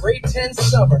since like grade 10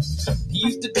 summer. He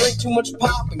used to drink too much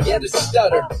pop and get a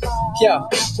stutter. Yo,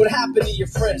 what happened to your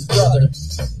friend's brother?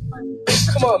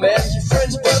 Come on, man, your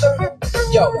friend's brother?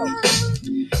 Yo,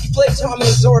 he played Tommy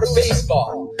Lasorda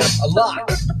baseball a lot.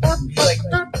 He's like,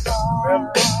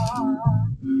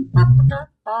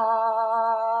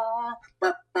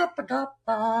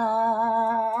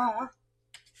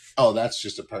 oh, that's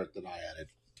just a part that I added.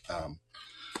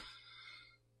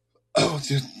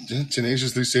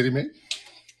 Tenaciously Sadie Mae,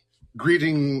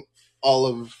 greeting all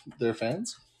of their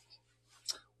fans,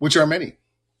 which are many.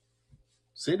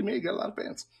 Sadie Mae got a lot of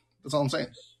fans. That's all I'm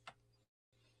saying.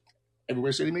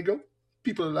 Everywhere Sadie Mae go,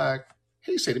 people are like,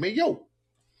 "Hey, Sadie Mae, yo."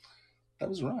 That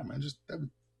was a rhyme.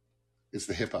 It's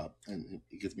the hip hop, and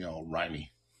it gets me all rhymey.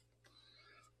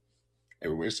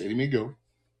 Everywhere Sadie Mae go,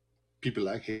 people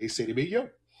are like, "Hey, Sadie Mae, yo."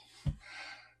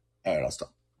 All right, I'll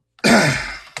stop.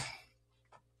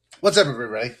 What's up,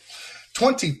 everybody?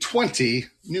 2020,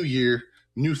 new year,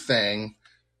 new thing,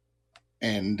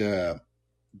 and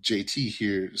JT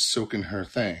here soaking her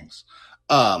things.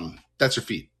 That's her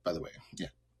feet, by the way. Yeah,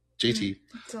 JT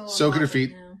soaking her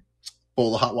feet.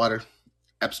 Bowl of hot water,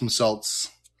 Epsom salts,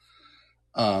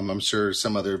 I'm sure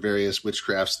some other various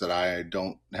witchcrafts that I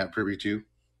don't have privy to.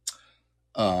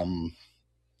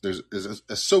 There's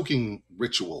a soaking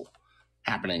ritual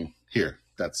happening here.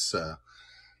 That's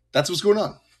what's going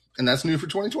on. And that's new for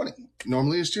 2020.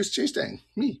 Normally it's just Chase Dang,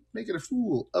 me, making a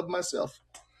fool of myself.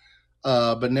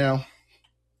 But now...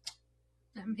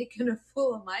 I'm making a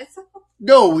fool of myself?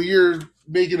 No, you're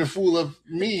making a fool of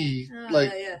me.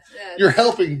 Yeah, you're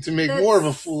helping to make more of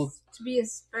a fool. To be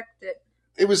expected.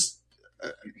 It was...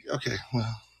 okay,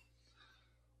 well...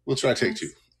 We'll try take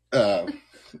two.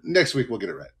 Next week we'll get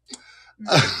it right.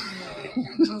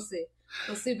 We'll see.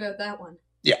 We'll see about that one.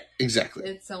 Yeah, exactly.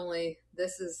 It's only...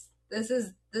 This is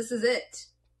it.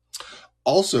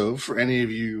 Also, for any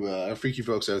of you freaky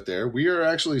folks out there, we are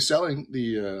actually selling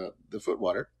the foot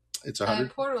water. It's I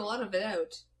poured a lot of it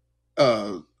out.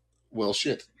 Well,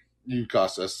 shit. You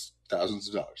cost us thousands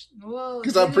of dollars. Well,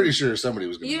 because I'm pretty sure somebody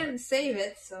was going to. You didn't save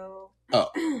it, so.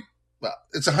 Oh, well,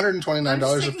 it's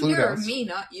 $129 a fluid ounce. Me,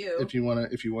 not you. If you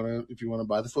want to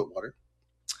buy the foot water.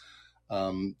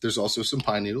 There's also some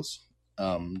pine needles.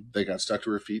 They got stuck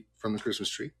to her feet from the Christmas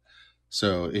tree.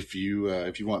 So if you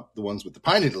want the ones with the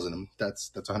pine needles in them, that's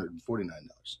 $149.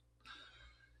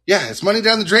 Yeah, it's money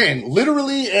down the drain,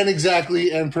 literally and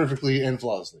exactly and perfectly and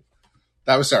flawlessly.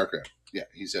 That was sauerkraut. Yeah,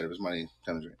 he said it was money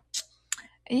down the drain.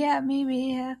 Yeah, maybe.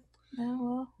 Yeah. Oh,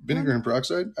 well. Vinegar and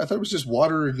peroxide? I thought it was just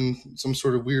water and some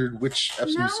sort of weird witch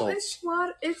Epsom salts. No, it's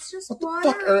water. It's just water. What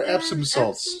the fuck are Epsom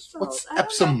salts? What's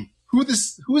Epsom? Who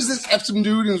is this Epsom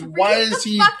dude, and why is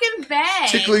he fucking bag.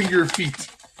 tickling your feet?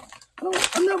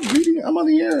 I'm not reading. I'm on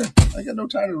the air. I got no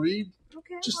time to read.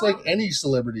 Okay. Just like any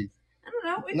celebrity. I don't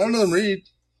know. None of them read.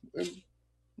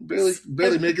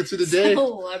 Barely make it through the day.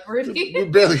 Celebrity? We're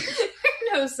barely.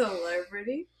 You're no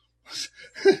celebrity.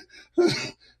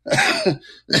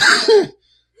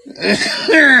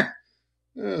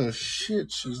 Oh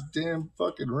shit, she's damn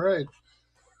fucking right.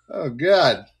 Oh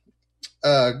god.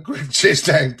 Quick Chase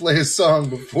Dang, play a song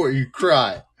before you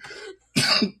cry.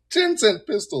 10 Cent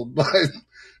Pistol by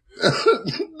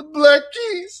the Black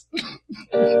Keys.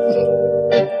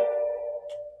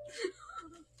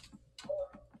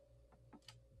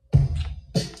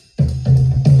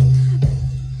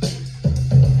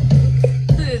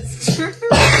 It's true.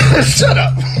 Shut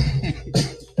up.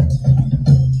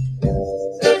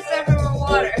 There's everywhere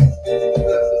water.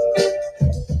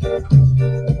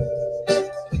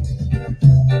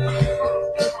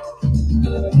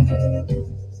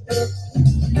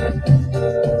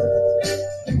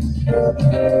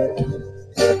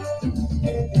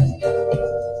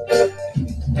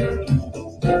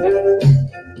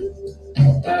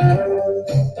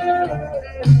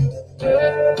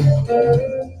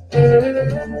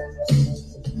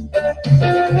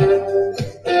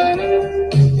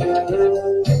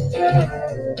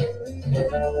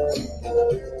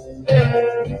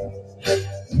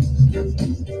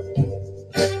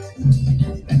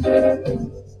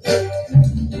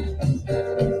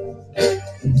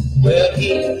 Well,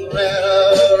 he ran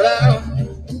around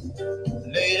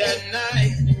late at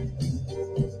night,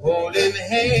 holding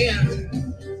hands,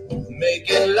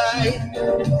 making light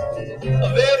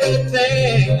of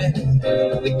everything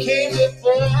that came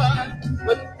before.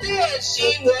 But there she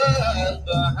was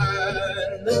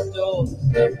behind the door.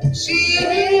 She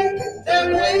hid them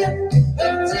with a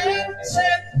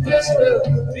 10-cent pistol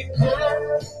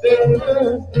because they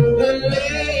won't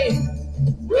believe.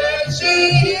 Well, she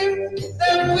hit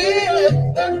them with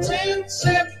a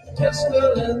 10-cent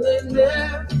pistol and they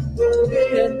never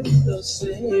did the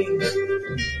same.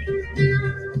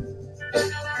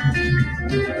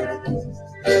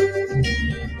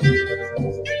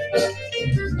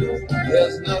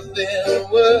 There's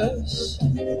nothing worse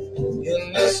in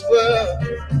this world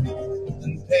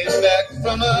than payback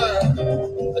from a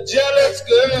jealous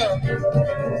girl.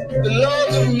 The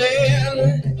lonely man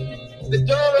that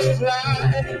don't reply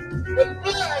when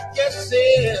blood gets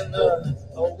in a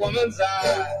woman's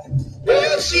eye.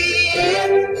 Well, she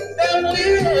hit them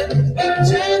with a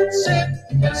 10-cent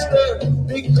pistol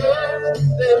because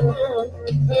they want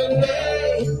her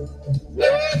name.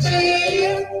 Well, she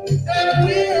hit them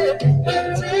with a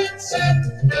 10-cent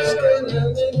pistol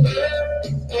and they never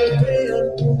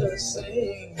been the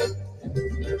same.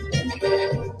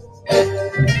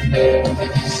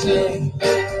 Same.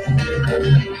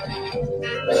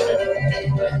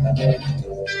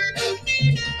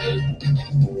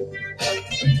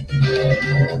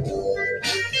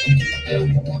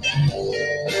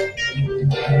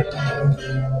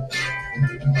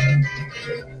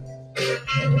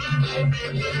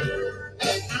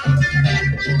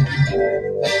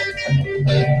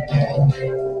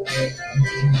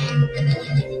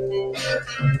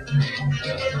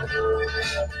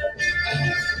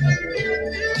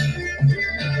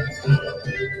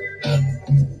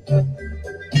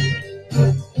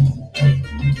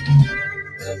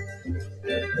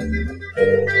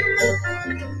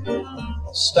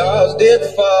 Stars did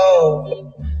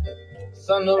fall,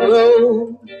 thunder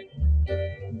rolled,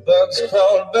 bugs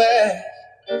crawled back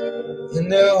in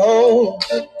their holes.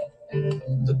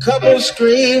 The couple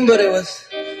screamed, but it was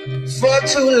far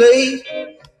too late.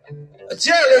 A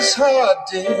jealous heart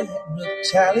did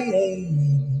retaliate.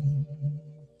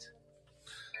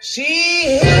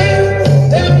 She hid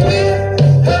them with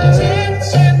her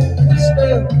 10-cent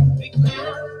pistol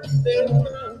because they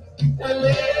were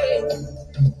away.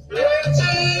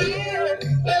 She hid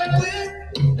them with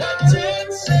her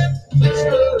 10-cent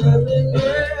pistol and they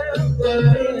never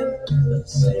been the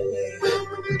same.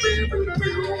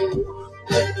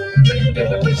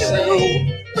 Never the same.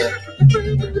 Never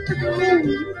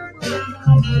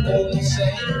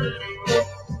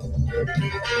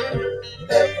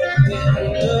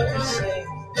the same.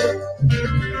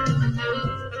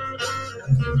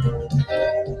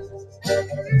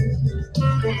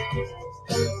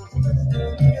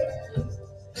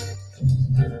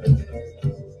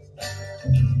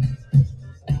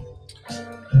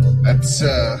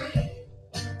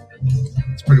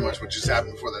 That's pretty much what just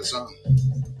happened before that song.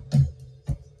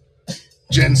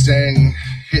 Jen saying,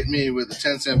 hit me with a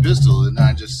 10-cent pistol, and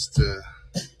I just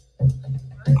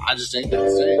ain't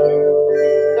gonna say it.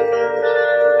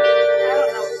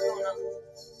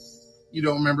 You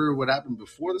don't remember what happened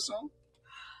before the song?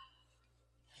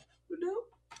 No.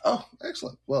 Oh,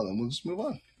 excellent. Well, then we'll just move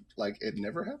on. Like it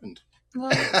never happened.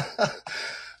 Well,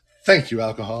 thank you,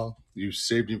 alcohol. You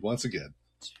saved me once again.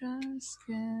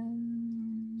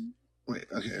 Wait,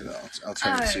 okay, no, I'll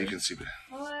turn it so you can see it.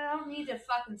 Well, I don't need to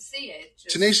fucking see it.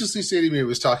 Just... Tenaciously Sadie Me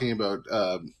was talking about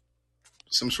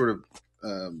some sort of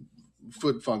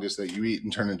foot fungus that you eat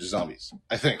and turn into zombies,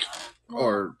 I think,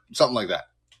 or something like that.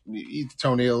 You eat the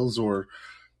toenails, or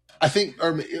I think,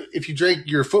 or if you drank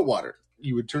your foot water,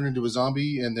 you would turn into a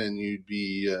zombie, and then you'd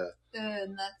be.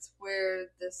 And that's where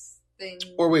this thing.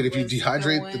 Or wait, if you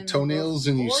dehydrate the toenails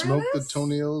and you smoke the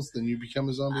toenails, then you become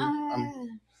a zombie.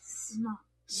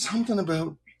 Something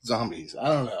about zombies.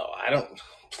 I don't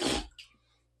know.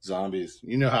 Zombies.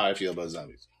 You know how I feel about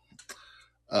zombies.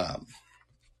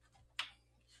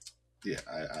 Yeah,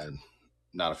 I'm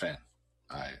not a fan.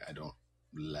 I don't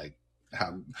like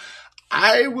how...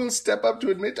 I will step up to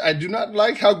admit I do not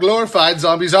like how glorified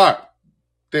zombies are.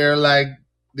 They're like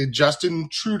the Justin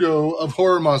Trudeau of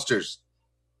horror monsters.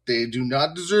 They do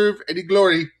not deserve any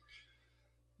glory.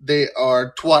 They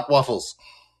are twat waffles.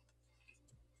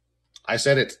 I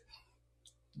said it.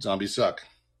 Zombies suck.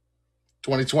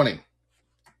 2020.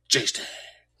 Jay&Jenn.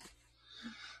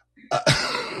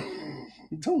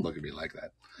 Don't look at me like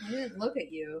that. I didn't look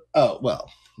at you. Oh,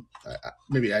 well.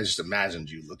 Maybe I just imagined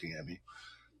you looking at me.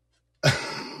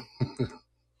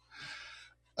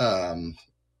 A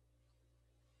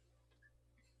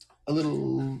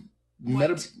little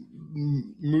mood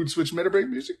switch meta break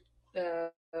music?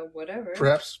 Whatever.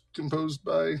 Perhaps composed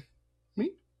by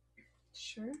me?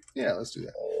 Sure. Yeah, let's do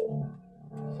that.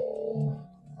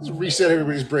 Let's reset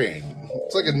everybody's brain.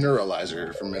 It's like a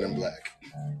neuralizer from Men in Black.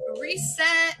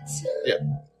 Reset. Yeah.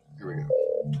 Here we go.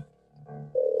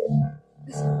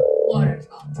 This water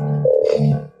talks.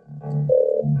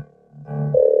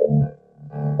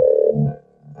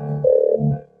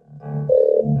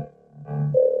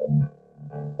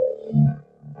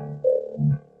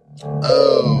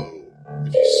 Oh,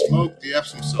 if you smoke the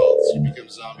Epsom salts, you become a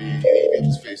zombie and you eat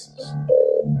people's faces.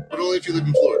 But only if you live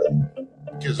in Florida,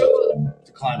 because of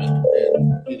the climate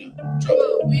and,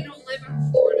 trouble. Well, we don't live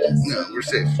in Florida. So. No, we're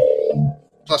safe.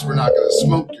 Plus, we're not going to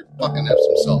smoke your fucking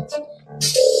Epsom salts.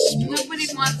 Nobody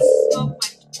wants to smoke my...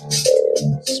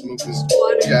 Smoke this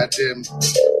goddamn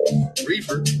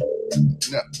reefer.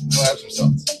 No Epsom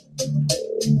salts.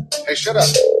 Hey, shut up.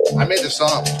 I made the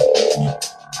song.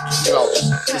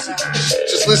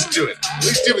 Just listen to it. At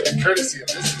least do it with the courtesy of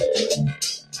listening to it.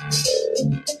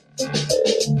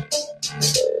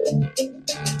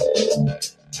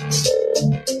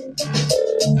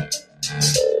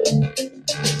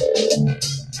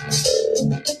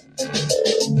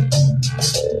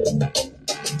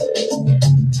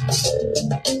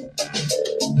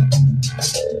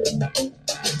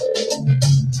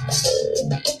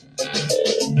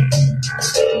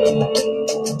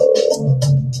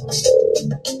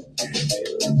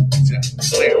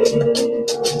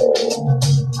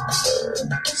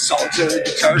 Salted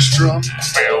guitar strum. I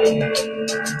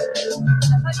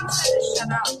thought you said to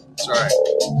shut up. Sorry.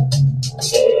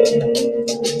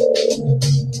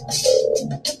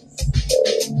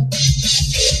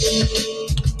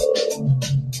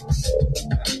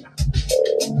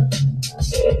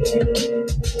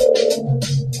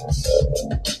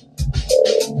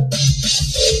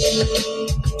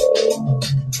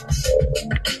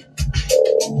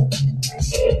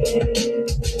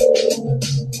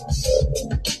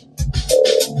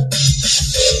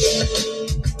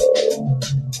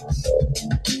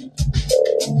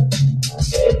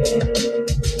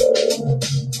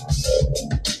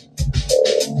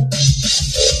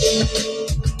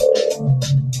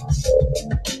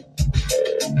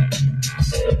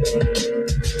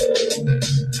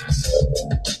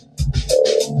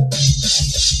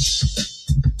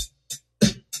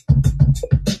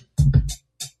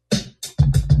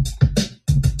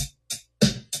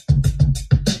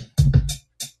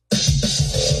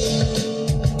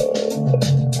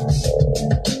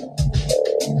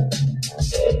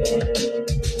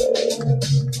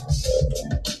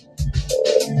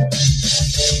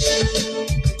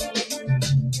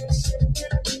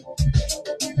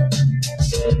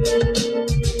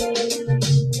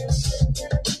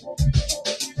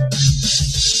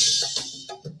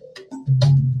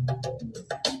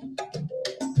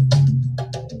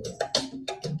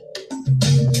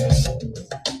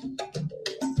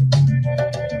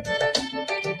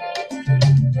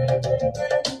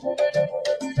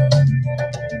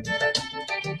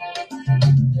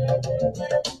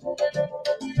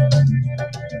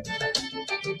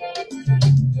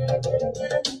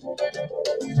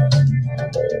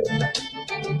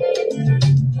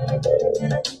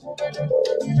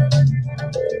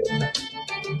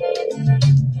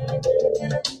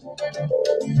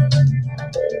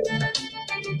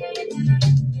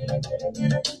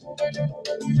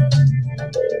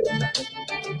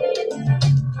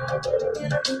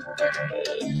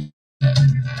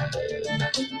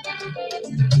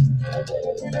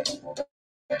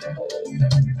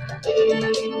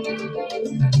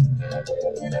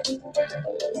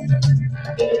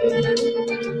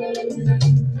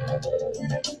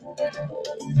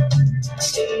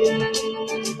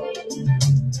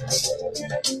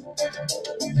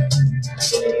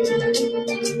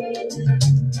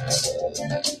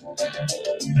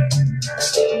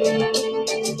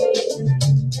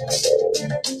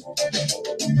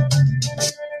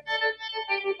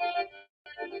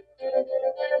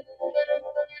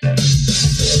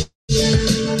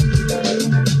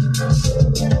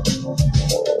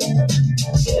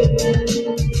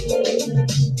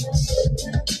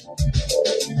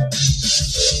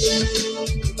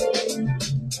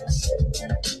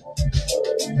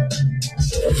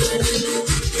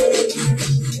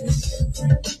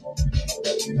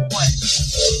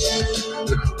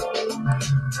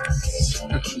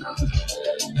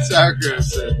 Sakura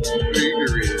said,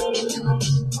 read it.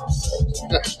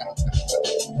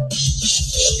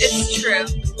 It's true.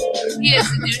 He is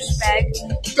a douchebag.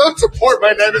 Don't support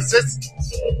my nemesis.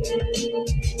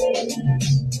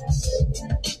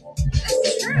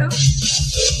 That's true.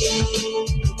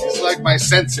 He's like my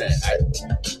sensei.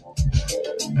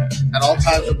 At all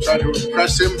times, I'm trying to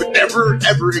impress him, but never,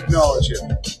 ever acknowledge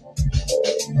him.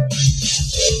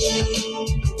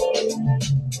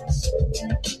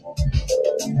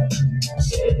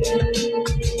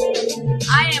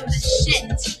 I am the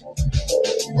shit.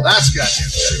 Well, that's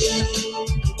goddamn true.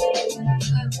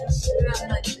 Not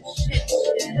like the shit.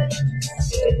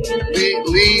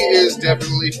 Lee is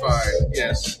definitely fine.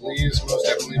 Yes, Lee is most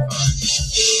definitely fine.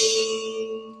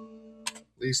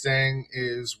 Lee Stang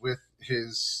is with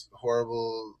his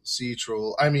horrible sea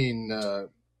troll.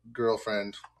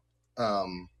 Girlfriend.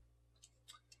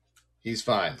 He's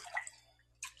fine.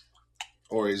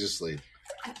 Or he's asleep.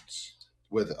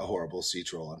 With a horrible sea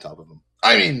troll on top of him.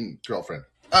 Girlfriend.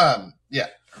 Yeah.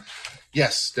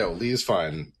 Yes, no, Lee is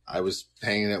fine. I was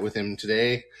hanging out with him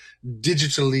today,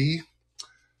 digitally.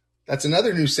 That's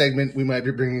another new segment we might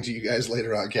be bringing to you guys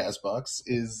later on Castbox,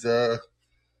 is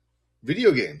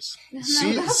video games. No,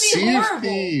 Sea of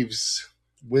Thieves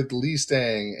with Lee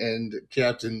Stang and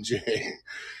Captain J.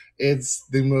 It's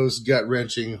the most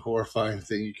gut-wrenching, horrifying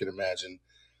thing you can imagine.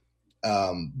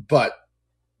 But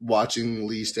watching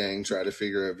Lee Stang try to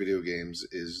figure out video games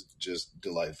is just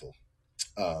delightful.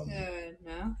 No.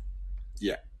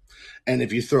 Yeah. And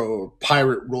if you throw a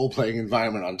pirate role-playing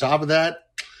environment on top of that,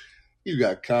 you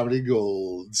got comedy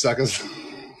gold. Suckers.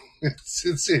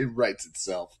 It writes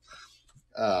itself.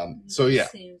 So yeah.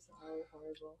 Seems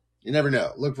horrible. You never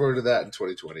know. Look forward to that in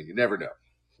 2020. You never know.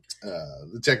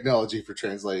 The technology for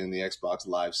translating the Xbox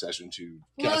Live session to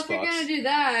Well, Castbox. if you're gonna do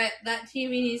that, that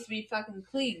TV needs to be fucking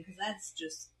clean, because that's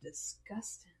just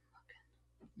disgusting looking.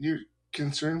 You're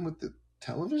concerned with the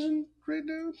television right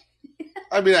now?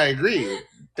 I agree. It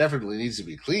definitely needs to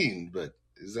be cleaned, but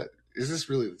is that is this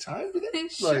really the time for that?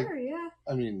 Sure, yeah.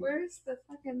 I mean, where's the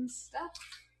fucking stuff?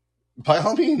 By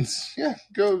all means, yeah.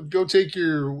 Go take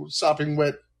your sopping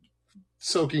wet,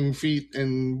 soaking feet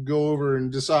and go over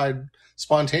and decide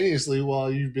spontaneously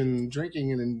while you've been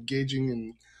drinking and engaging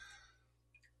in.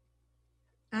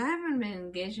 I haven't been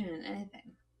engaging in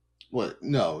anything. What?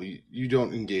 No, you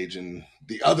don't engage in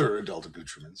the other adult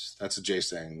accoutrements. That's a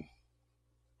Jay-Stang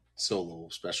solo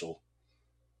special.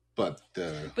 But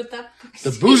the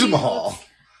booze mahal,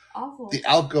 awful. The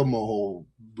alcohol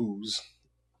booze.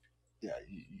 Yeah,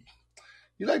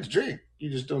 you like to drink. You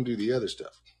just don't do the other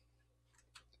stuff,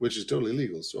 which is totally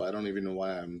legal. So I don't even know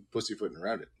why I'm pussyfooting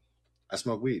around it. I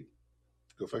smoke weed.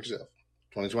 Go fuck yourself.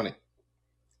 2020.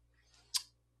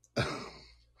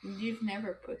 You've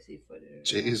never pussyfooted.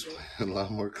 Jay is a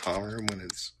lot more calmer when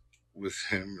it's with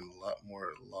him and a lot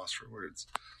more lost for words.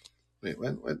 Wait,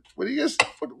 what do you guys?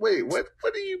 What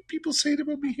do you people saying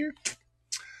about me here?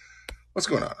 What's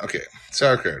going on? Okay,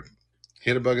 sauerkraut. He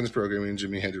had a bug in his programming, and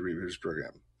Jimmy had to reboot his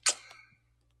program.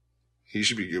 He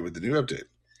should be good with the new update.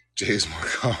 Jay is more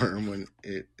calmer when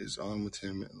it is on with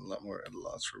him and a lot more at a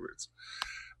loss for words.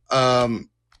 I'm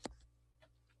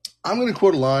going to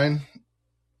quote a line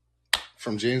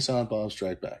from Jay and Silent Bob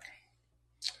Strike Back.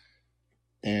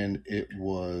 And it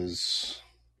was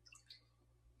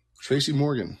Tracy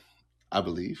Morgan, I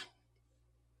believe,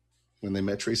 when they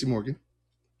met Tracy Morgan.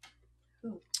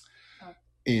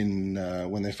 In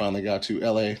when they finally got to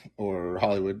LA or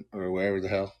Hollywood or wherever the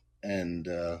hell, and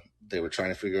they were trying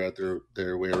to figure out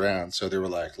their way around. So they were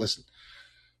like, listen,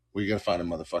 we got to find a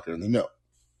motherfucker in the know.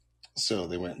 So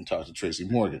they went and talked to Tracy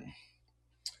Morgan.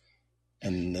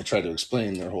 And they tried to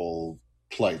explain their whole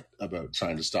plight about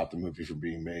trying to stop the movie from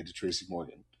being made to Tracy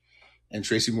Morgan. And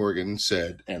Tracy Morgan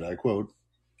said, and I quote,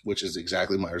 which is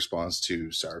exactly my response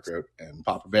to Sauerkraut and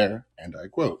Papa Bear, and I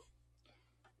quote,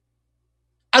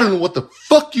 I don't know what the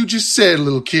fuck you just said,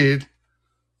 little kid,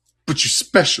 but you're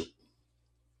special.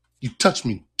 You touch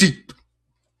me deep.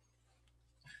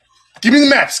 Give me the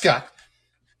map, Scott.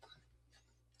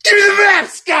 Give me the map,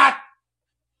 Scott.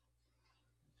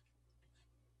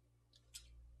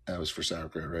 That was for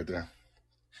Sauerkraut right there.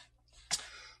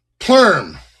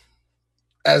 Plurm,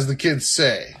 as the kids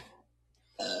say.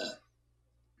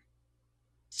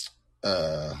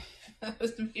 That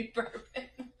was me burping.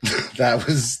 that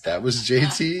was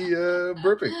JT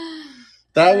burping.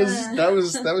 That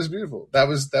was beautiful. That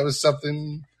was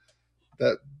something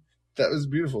that was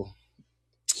beautiful.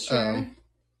 Sure.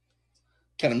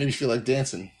 Kind of made me feel like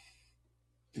dancing.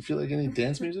 You feel like any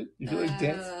dance music? You feel like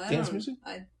dance music?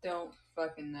 I don't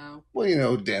fucking know. Well, you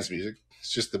know, dance music.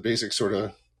 It's just the basic sort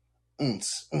of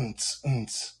unts. Oh,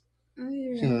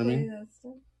 You know what I mean? That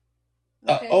stuff?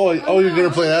 Okay. You're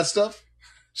gonna play that stuff?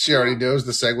 She already knows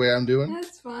the segue I'm doing.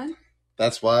 That's fine.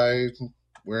 That's why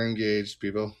we're engaged,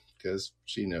 people, because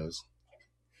she knows.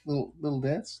 Little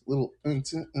dance, little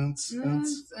unts.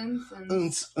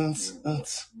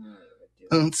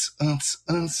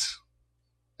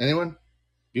 Anyone?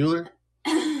 Bueller?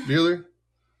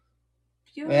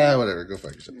 Yeah, whatever. Go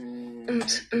fuck yourself.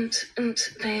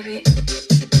 Baby.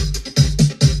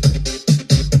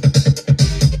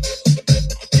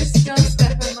 Just don't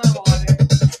step in my water.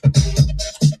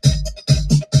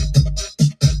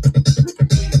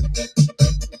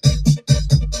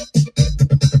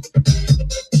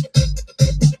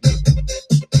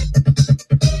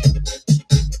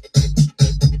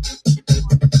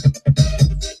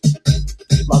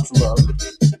 Lots of love.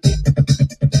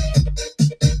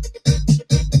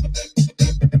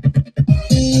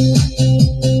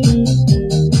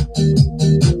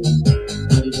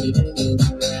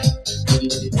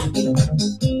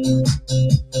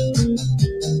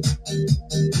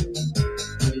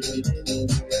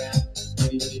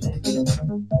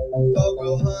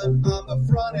 Four-wheel hunt on the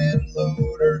front end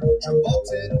loader,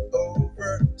 Travolting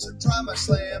over, so try my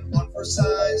slam on for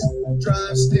size.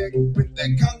 Drive stick with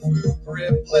that kung fu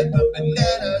grip, let the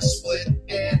banana split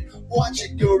and watch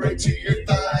it go right to your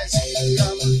thighs.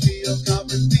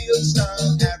 Copperfield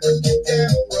style,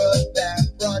 abracadabra, that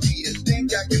broad, do you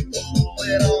think I can pull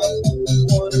it off?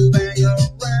 Wanna bang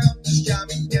around, just jot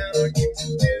me down on your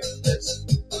to-do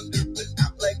list. Underfoot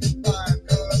out like a fire,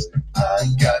 'cause I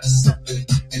got something,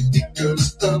 and it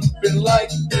goes thumping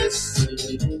like this.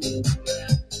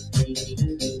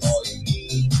 All you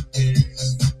need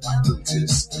is my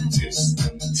tis.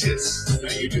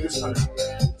 Now you do this one.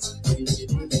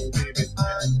 Baby, I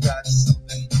got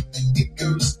something, and it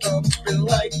goes thumping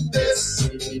like this.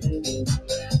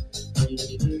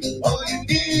 All you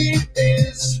need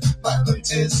is my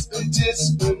tis.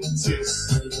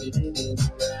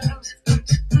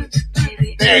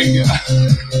 There you go.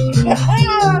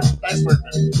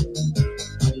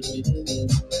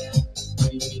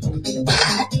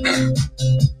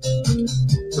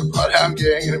 The Bloodhound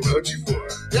Gang and Emoji 4.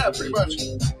 Yeah, pretty much.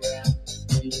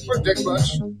 Or Dick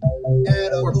Punch.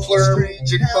 Or Plurm,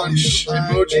 Dick Punch,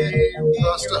 Emoji,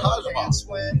 Busta Hajima.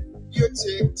 Your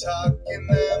TikTok and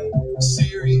them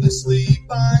seriously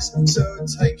buys so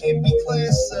tight can't be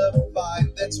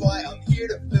classified. That's why I'm here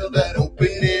to fill that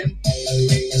opening.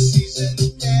 Make a season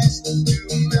cast, do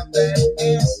mount that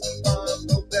ass.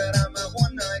 Hope that I'm at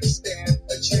one night stand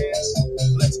a chance.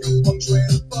 Let's go punctuate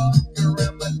the fuck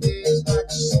around my days like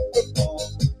a Super Bowl.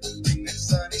 Bring that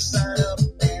sunny side up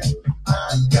and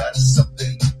I've got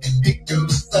something and it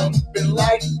goes thumping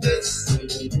like this.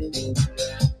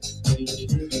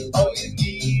 All you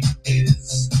need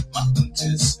is my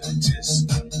untis.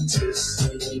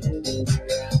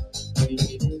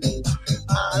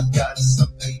 I've got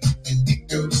something and it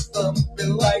goes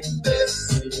thumping like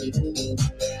this.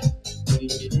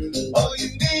 All you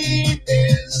need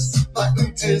is my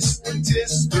untis.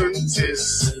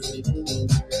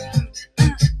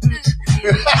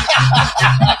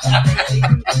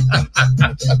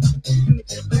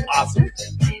 Awesome.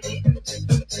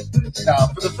 Now,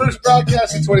 for the first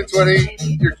broadcast in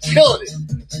 2020, you're killing it.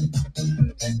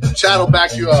 The chat will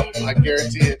back you up. I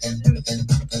guarantee it.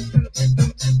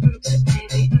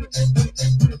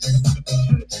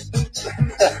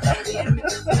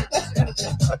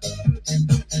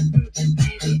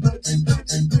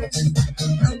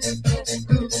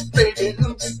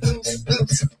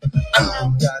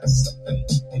 I've got something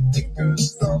and it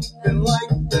goes thumping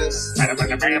like this.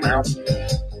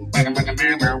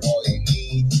 All you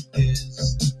need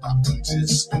is my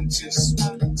untis.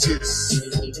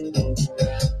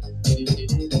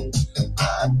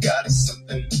 I've got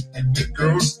something and it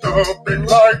goes thumping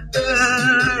like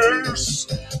this.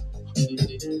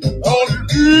 All you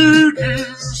need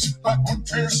is my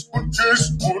untis.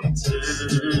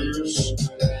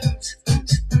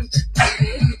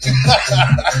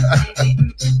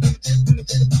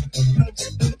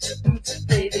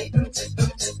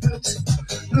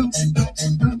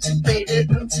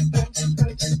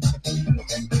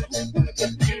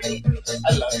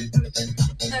 I love it.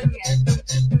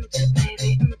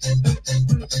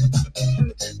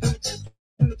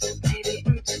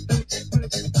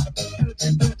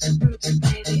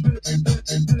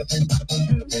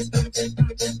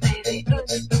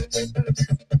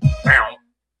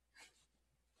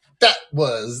 That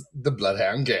was the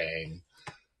Bloodhound Gang,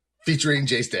 featuring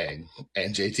Jay Stang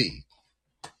and JT.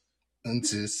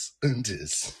 Untis.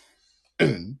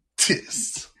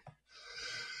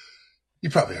 You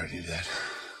probably already knew that.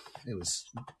 It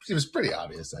was pretty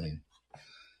obvious. I mean,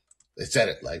 they said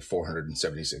it like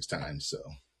 476 times, so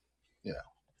you know.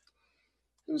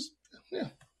 It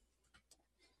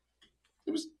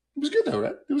was good though,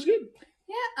 right? It was good.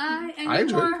 Yeah, I I need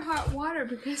enjoyed more hot water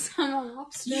because I'm a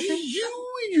lobster.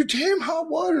 You and your damn hot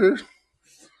water.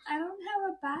 I don't have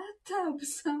a bathtub,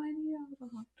 so I need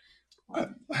alcohol.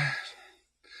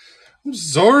 I'm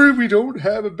sorry we don't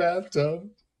have a bathtub.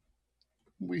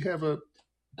 We have a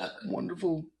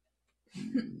wonderful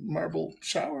marble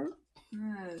shower.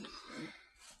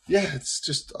 Yeah, it's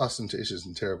just ostentatious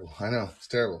and terrible. I know, it's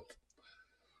terrible.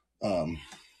 I'm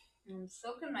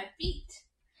soaking my feet.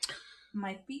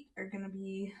 My feet are gonna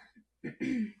be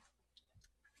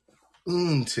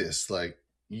untis, like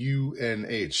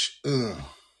UNH.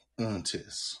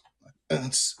 Untis.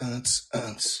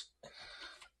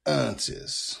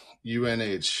 Untis.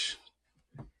 UNH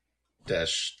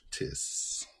dash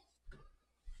tis.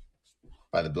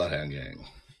 By the Bloodhound Gang.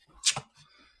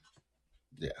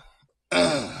 Yeah.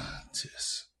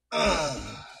 Tis.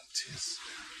 Tis.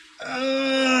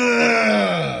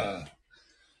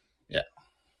 Yeah.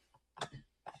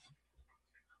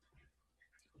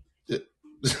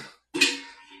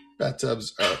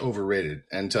 Bathtubs are overrated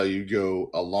until you go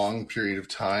a long period of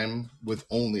time with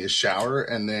only a shower,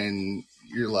 and then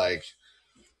you're like,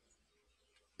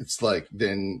 it's like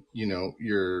then, you know,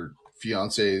 your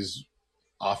fiance's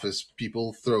office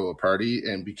people throw a party,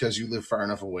 and because you live far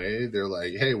enough away, they're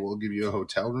like, hey, we'll give you a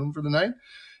hotel room for the night.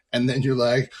 And then you're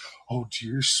like, oh,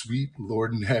 dear sweet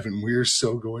Lord in heaven, we are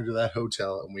so going to that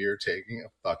hotel and we are taking a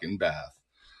fucking bath.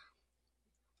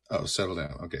 Oh, settle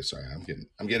down. Okay, sorry. I'm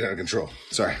getting out of control.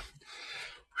 Sorry.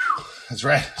 Whew. That's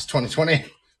right. It's 2020.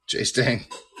 Jay Stang,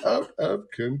 out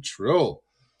of control.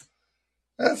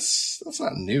 That's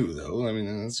not new, though. I mean,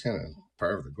 that's kind of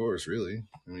par of the course, really.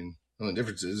 I mean, the only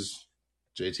difference is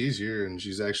JT's here and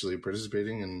she's actually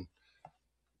participating and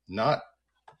not,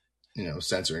 you know,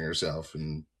 censoring herself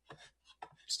and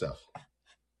stuff.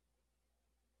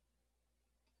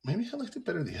 Maybe I liked it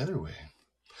better the other way.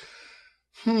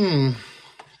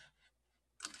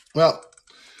 Well,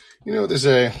 You know what they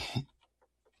say?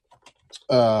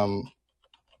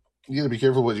 You got to be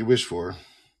careful what you wish for.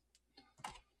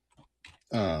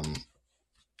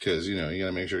 Because, you got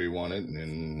to make sure you want it.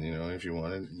 And, if you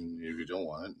want it, and if you don't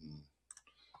want it, and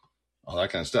all that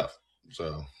kind of stuff.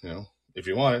 So, if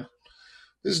you want it,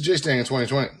 this is Jay Stang in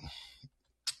 2020.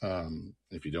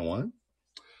 If you don't want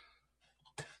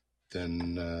it,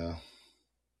 then,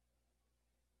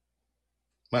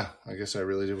 well, I guess I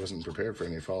really wasn't prepared for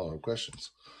any follow-up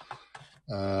questions.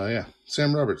 Yeah,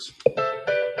 Sam Roberts.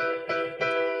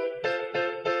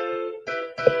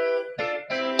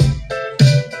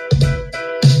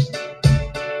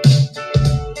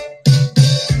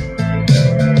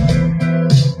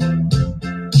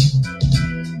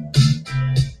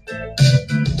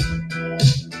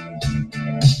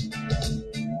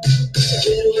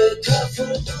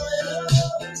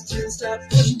 Stop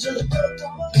pushing till it broke the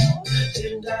wall.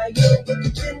 Didn't die young, but the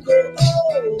didn't go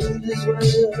old. This way,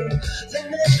 the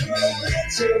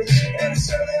necromancer and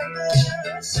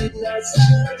Southern sitting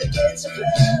outside the gates of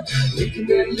hell, licking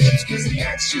their lips 'cause the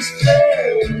axe just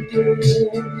fell. And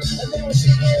they were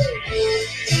singing,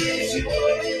 if you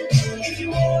want it, if you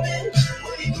want it,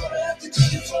 well, you're gonna have to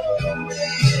take it from me.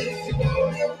 If you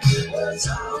want it, well, it's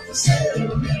all for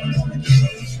sale. I'm never gonna give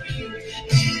it for free.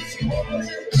 If you want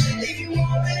it, if you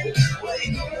want it, well,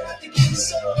 you're gonna have to give me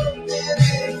something.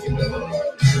 If you want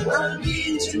it, I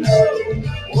need to know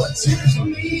what's in it for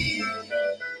me.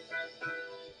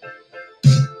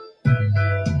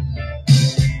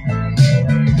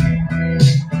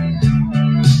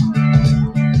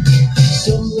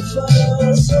 Some will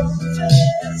fall, some will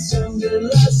fail, some get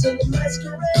lost in the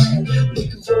masquerade.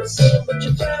 Looking for some, but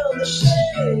you found the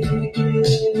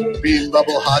shade. Bean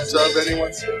Bubble Hot Tub,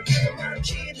 anyone?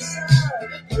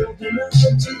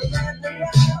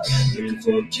 Looking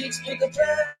for chicks with a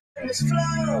plan was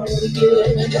flawed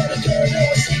again.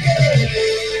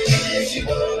 If you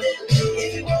want it,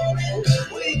 if you want it,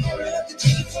 we gonna have to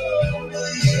take it from me.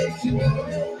 If you want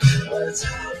it, well, it's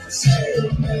hard for sale.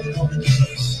 Never gonna give it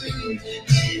for free.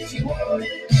 If you want it,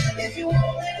 if you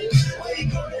want it, we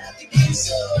gonna have to give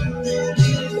something.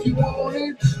 If you want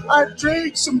it, I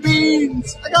drank some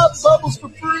beans. I got bubbles for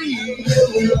free. here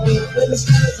we are, when it's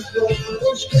time to go.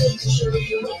 It's great to show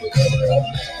you what we're doing.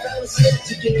 I'm set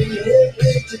to get your head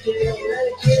ready today. I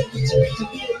can't return to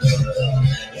be a girl.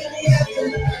 In the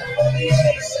afterlife, on the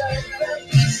other side, I'm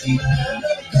easy. I'm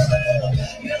not coming up.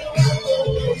 You're the one who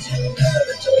knows. You're the one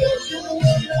that told. You're the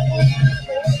one that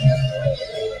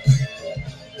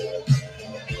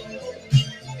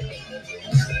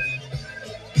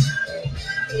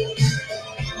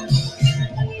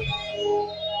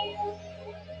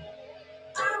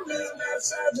I'm living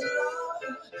outside the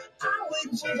law. I'm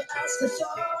waiting for the axe to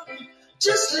fall.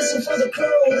 Just listen for the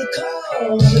crow to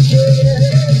call.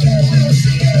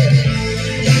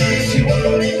 If you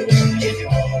want it, if you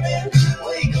want it,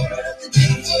 well, you're gonna have to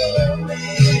take it from me.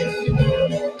 If you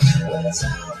want it, well, it's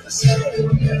all for sale.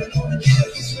 I'm never gonna give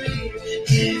it for free.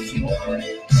 If you want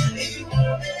it, if you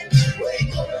want it, well,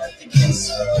 you're gonna have to give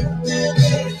something.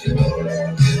 If you want it,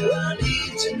 well, I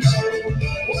need to know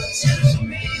what's in for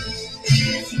me.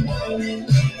 If you want it,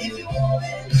 if you want it,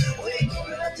 well, you're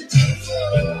gonna have to take it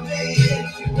from me.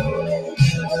 If you want it,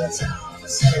 well, it's all for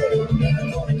sale. I'm never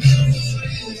gonna give it for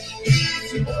free.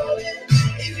 If you want it,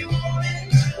 if you want it,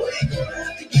 well, you're gonna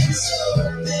have to give me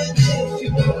something. If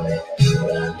you want it,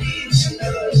 well, I need to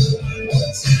know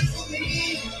what's in for me.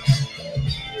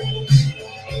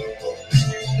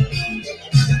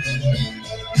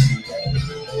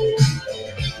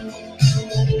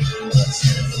 What's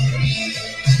in for me?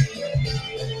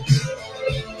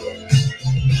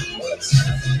 What's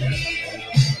in for me?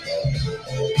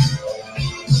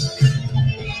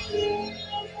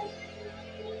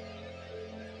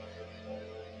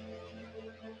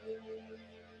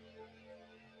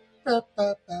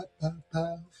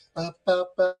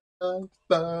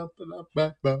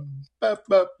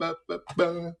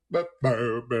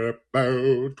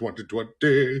 About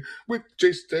 2020 with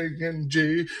Jay Stang and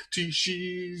JT.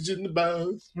 She's in the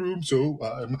bathroom, so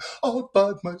I'm all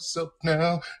by myself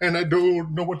now, and I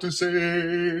don't know what to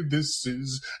say. This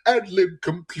is ad-lib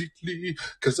completely,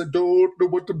 'cause I don't know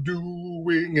what I'm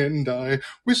doing, and I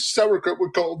wish sauerkraut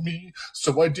would call me,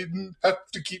 so I didn't have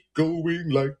to keep going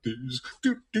like this.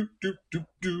 Do do do do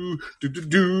do do do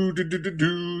do do do do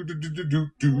do do do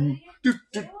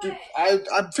do do.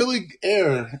 I'm filling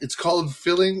air. It's called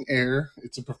filling air.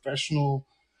 It's a professional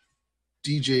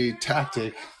DJ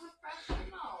tactic.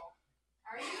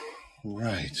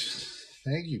 Right.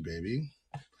 Thank you, baby.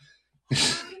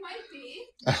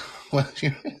 Well,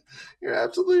 you're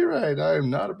absolutely right. I am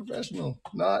not a professional.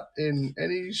 Not in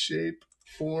any shape,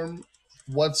 form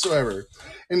whatsoever.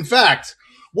 In fact,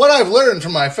 what I've learned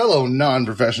from my fellow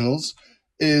non-professionals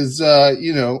is,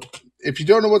 if you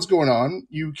don't know what's going on,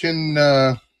 you can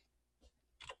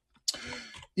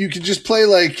just play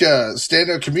like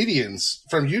stand-up comedians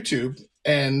from YouTube,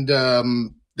 and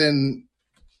then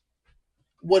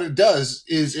what it does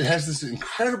is it has this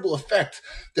incredible effect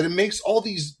that it makes all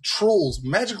these trolls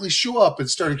magically show up and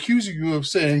start accusing you of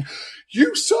saying,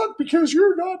 you suck because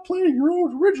you're not playing your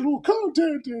own original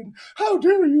content, and how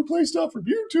dare you play stuff from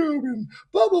YouTube, and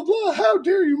blah, blah, blah, how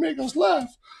dare you make us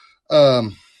laugh.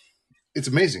 It's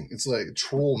amazing. It's like a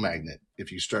troll magnet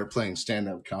if you start playing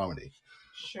stand-up comedy.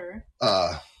 Sure.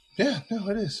 Yeah, no,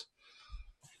 it is.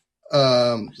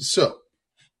 So,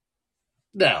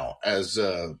 now, as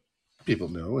people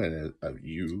know, and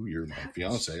you're my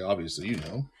fiance, obviously you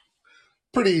know,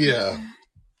 pretty,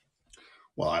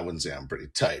 well, I wouldn't say I'm pretty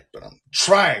tight, but I'm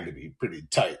trying to be pretty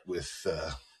tight with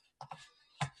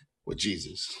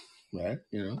Jesus, right?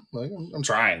 You know, like I'm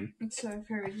trying. So I've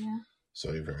heard, yeah.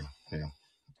 So you've heard, yeah.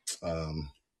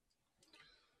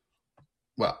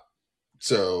 Well,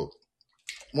 so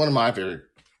one of my favorite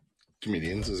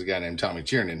comedians is a guy named Tommy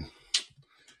Tiernan.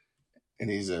 And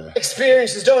he's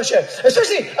experiences, don't you?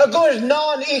 Especially a good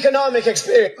non-economic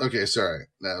experience. Okay, sorry.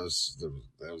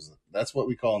 That's what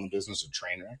we call in the business a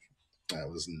train wreck. That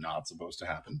was not supposed to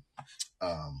happen.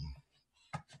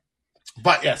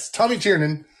 But yes, Tommy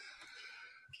Tiernan.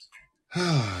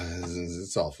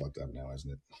 It's all fucked up now, isn't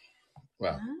it?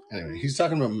 Well, anyway, he's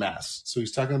talking about mass. So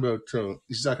he's talking about going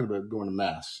to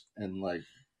mass and like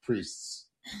priests.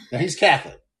 Now he's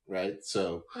Catholic, right?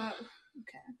 So.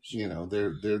 Okay. You know,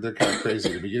 they're kind of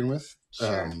crazy to begin with.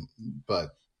 Sure.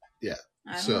 But yeah.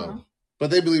 I don't know.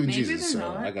 But they believe in Maybe Jesus, so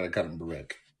not. I gotta cut him a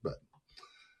break. But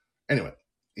anyway,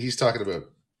 he's talking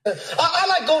about I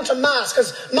like going to Mass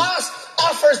because Mass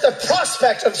offers the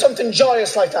prospect of something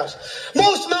joyous like that.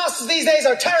 Most Masses these days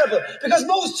are terrible because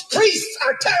most priests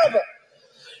are terrible.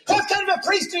 What kind of a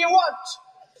priest do you want?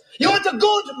 You want a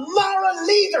good moral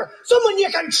leader, someone you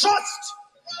can trust.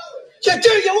 You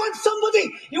do. You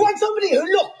want somebody who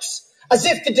looks as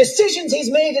if the decisions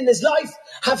he's made in his life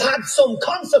have had some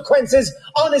consequences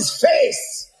on his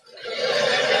face.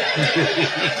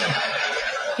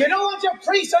 You don't want your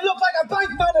priest to look like a bank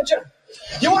manager.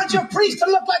 You want your priest to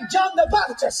look like John the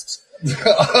Baptist.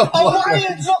 A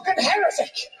wild-looking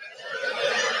heretic.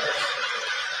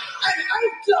 An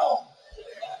outlaw.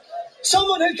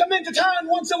 Someone who'd come into town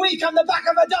once a week on the back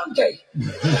of a donkey.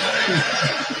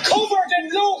 Covered in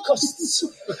locusts.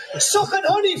 Sucking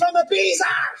honey from a bee's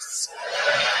arse.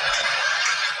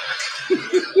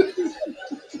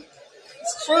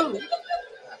 It's true.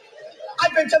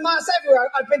 I've been to Mass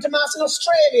everywhere. I've been to Mass in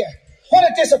Australia. What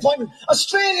a disappointment.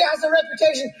 Australia has a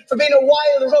reputation for being a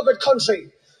wild, rugged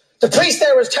country. The priest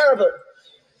there was terrible.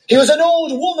 He was an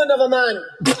old woman of a man.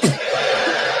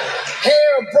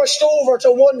 Hair brushed over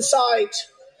to one side.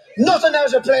 Nothing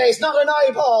out of place, not an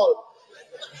eyeball.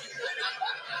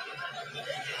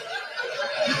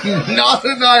 Not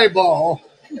an eyeball.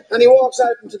 And he walks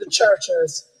out into the church and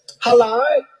says, hello.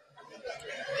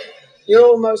 You're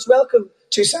almost welcome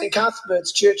to St.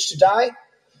 Cuthbert's Church today.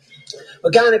 We're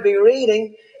going to be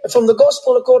reading from the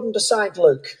Gospel according to St.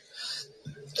 Luke.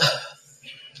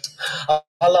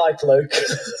 I like Luke.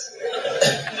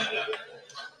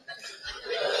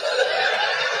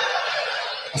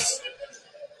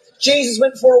 Jesus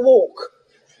went for a walk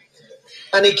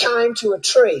and he came to a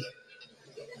tree.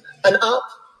 And up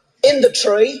in the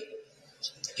tree,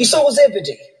 he saw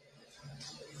Zebedee.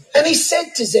 And he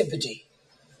said to Zebedee,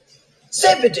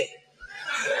 Zebedee,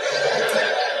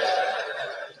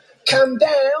 come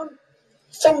down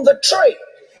from the tree.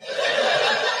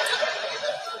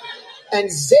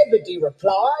 And Zebedee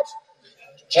replied,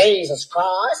 Jesus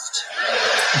Christ,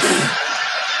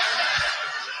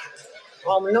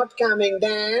 I'm not coming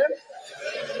down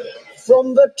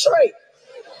from the tree.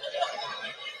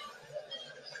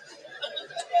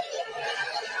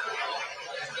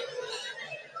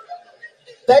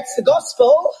 That's the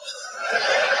gospel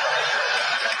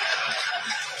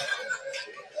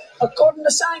according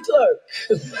to St. Luke.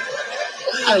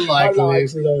 I like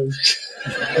Luke.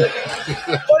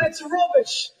 But it's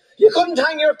rubbish. You couldn't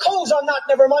hang your coat on that,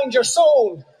 never mind your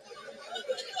soul.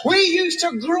 We used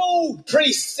to grow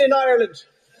priests in Ireland.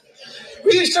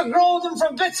 We used to grow them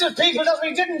from bits of people that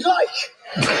we didn't like.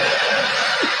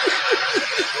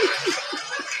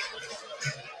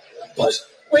 But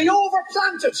we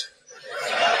overplanted.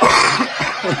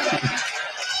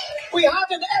 We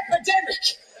had an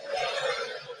epidemic.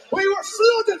 We were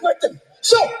flooded with them.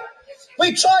 So,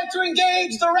 we tried to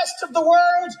engage the rest of the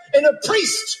world in a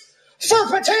priest for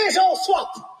potato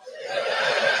swap.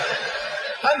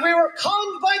 we were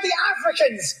conned by the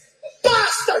Africans.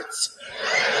 Bastards!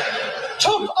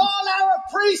 Took all our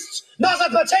priests, not a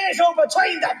potato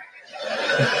between them.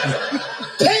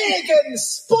 Pagan,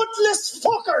 spudless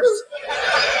fuckers.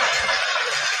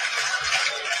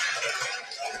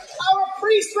 Our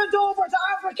priests went over to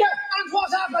Africa, and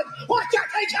what happened? What do you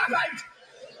think happened?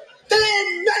 The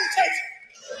land melted.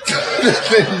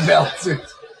 They melted.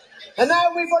 And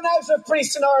now we've run out of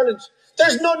priests in Ireland.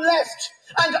 There's none left.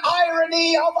 And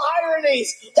irony of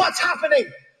ironies, what's happening?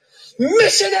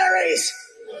 Missionaries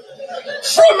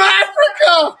from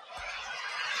Africa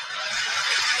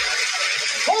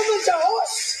coming to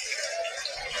us.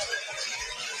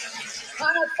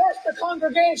 And at first the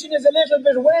congregation is a little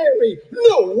bit wary.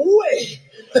 No way.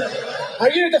 Are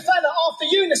you the fella off the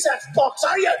UNICEF box,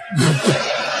 are you?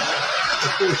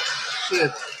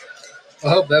 Shit. I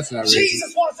hope that's not racist.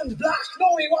 Jesus wasn't black.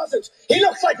 No, he wasn't. He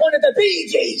looks like one of the Bee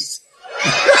Gees.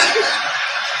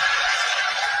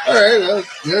 All right, well,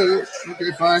 yeah,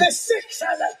 okay, fine. The sick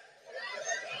fella.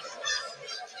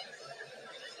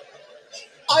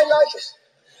 I like it.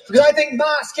 Because I think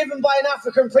Mass given by an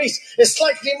African priest is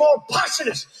slightly more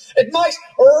passionate. It might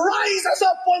rise us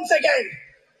up once again.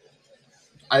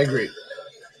 I agree.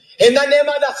 In the name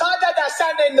of the Father, the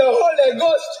Son, and the Holy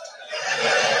Ghost.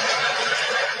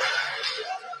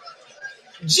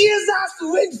 Jesus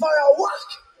went for a walk.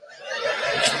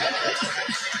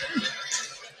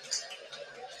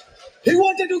 He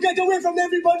wanted to get away from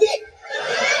everybody.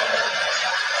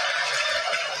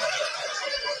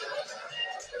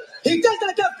 He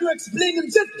doesn't have to explain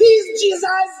himself. He's Jesus.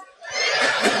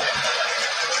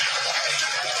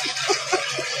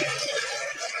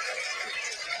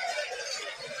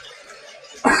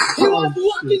 He was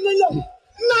walking along,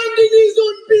 minding his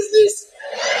own business.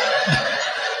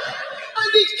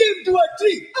 And he came to a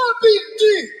tree, a big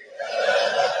tree.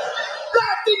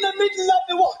 Right in the middle of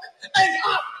the walk. And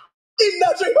up in the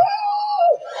tree.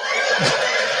 Oh!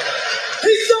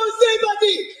 He saw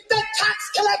Zebedee, the tax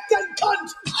collecting cunt.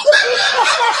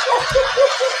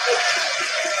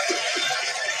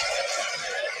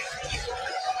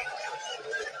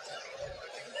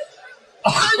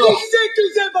 And he said to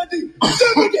Zebedee,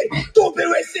 Zebedee, don't be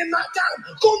wasting my time.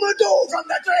 Come and go from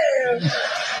the tree.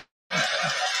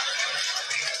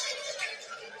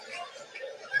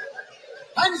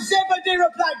 And Zebedee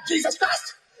replied, Jesus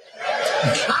Christ,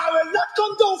 I will not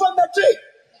come down from the tree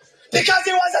because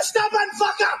he was a stubborn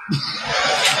fucker.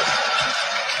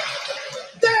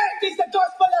 That is the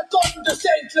gospel according to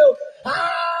St. Luke. I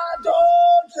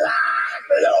don't like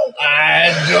Luke.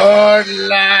 I don't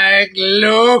like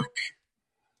Luke.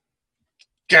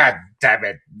 God damn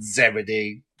it,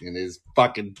 Zebedee in his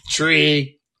fucking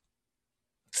tree.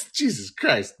 Jesus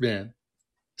Christ, man.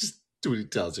 Just do what he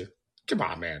tells you. Come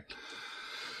on, man.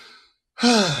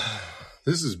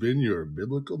 This has been your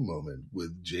biblical moment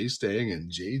with Jay Stang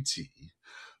and JT.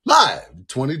 Live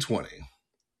 2020.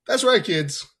 That's right,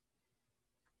 kids.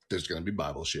 There's going to be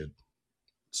Bible shit.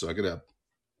 Suck it up.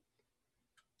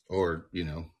 Or,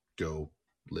 go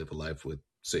live a life with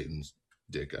Satan's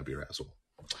dick up your asshole.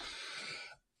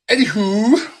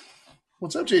 Anywho,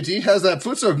 what's up, JT? How's that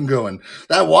foot soaking going?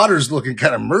 That water's looking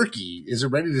kind of murky. Is it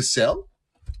ready to sell?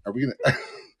 Are we going to...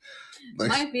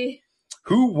 Might be.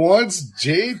 Who wants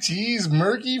JT's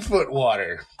murky foot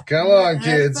water? Come on,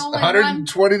 kids.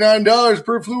 $129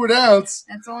 per fluid ounce.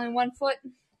 That's only 1 foot.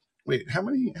 Wait, how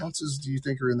many ounces do you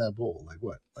think are in that bowl? Like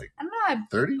what? Like I don't know.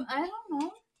 30? I don't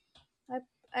know.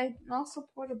 I also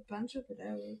poured a bunch of it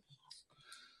out.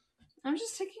 I'm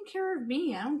just taking care of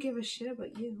me. I don't give a shit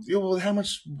about you. Yeah, well, how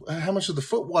much of the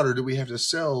foot water do we have to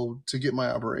sell to get my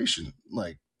operation?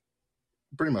 Like,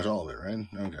 pretty much all of it, right?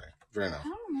 Okay, fair enough. I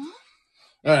don't know.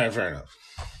 All right, fair enough.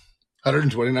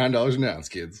 $129 an ounce,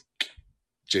 kids.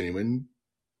 Genuine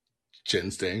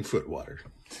Jen Stang foot water.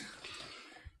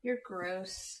 You're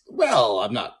gross. Well,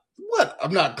 I'm not. What?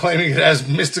 I'm not claiming it has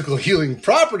mystical healing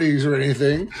properties or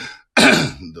anything,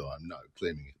 though I'm not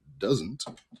claiming it doesn't.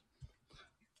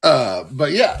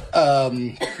 But yeah,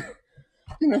 who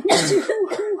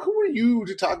are you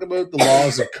to talk about the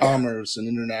laws of commerce and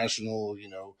international,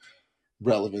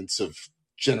 relevance of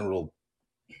general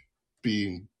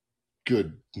being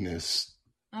goodness?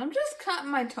 I'm just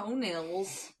cutting my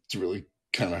toenails. It's really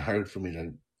kind of hard for me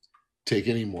to take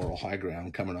any moral high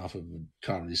ground coming off of a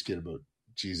comedy skit about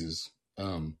Jesus.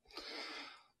 Damn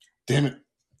it.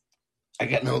 I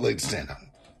got no leg to stand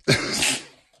on.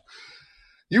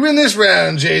 You win this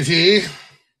round, JT.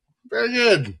 Very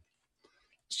good.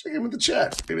 Let's check in with the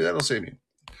chat. Maybe that'll save me.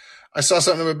 I saw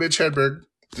something about Mitch Hedberg.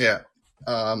 Yeah.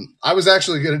 I was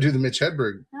actually going to do the Mitch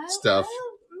Hedberg stuff.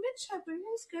 Mitch Hedberg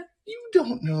is good. You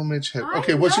don't know Mitch Hedberg.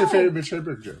 Okay, what's your favorite Mitch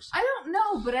Hedberg jokes? I don't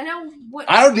know, but I know what.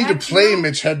 I don't need to play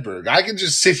Mitch Hedberg. I can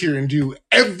just sit here and do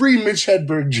every Mitch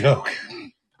Hedberg joke.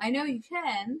 I know you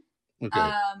can.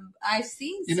 Okay. I've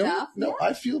seen you know, stuff. No, yeah.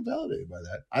 I feel validated by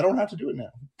that. I don't have to do it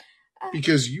now.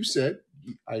 Because you said,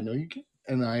 I know you can.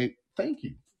 And I thank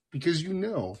you. Because you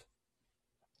know.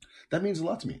 That means a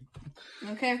lot to me.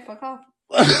 Okay, fuck off.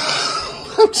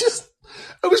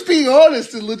 I was being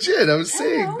honest and legit. I was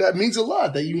saying that means a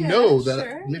lot that you know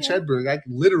that Mitch Hedberg, I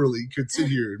literally could sit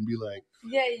here and be like,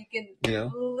 yeah, you can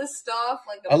list off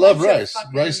like I love rice.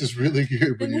 Rice is really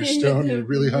good when you're stoned and you're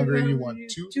really hungry and you want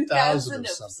 2,000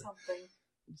 of something.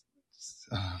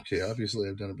 Okay, obviously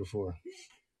I've done it before.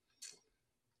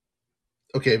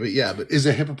 Okay, but is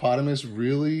a hippopotamus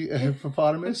really a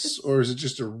hippopotamus? Or is it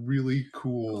just a really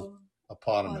cool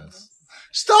hippopotamus?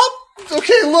 Stop!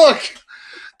 Okay, look!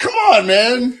 Come on,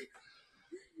 man!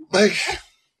 Like...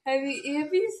 Have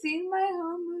you seen my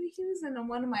home movie? He was in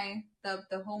one of my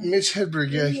the home. Mitch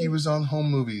Hedberg, he was on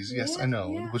Home Movies. Yes, I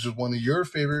know, which is one of your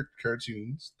favorite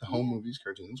cartoons, the Home Movies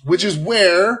cartoons, which is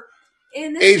where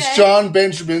H. John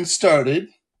Benjamin started.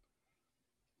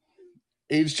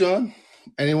 H. John,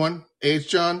 anyone? H.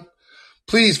 John,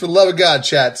 please, for the love of God,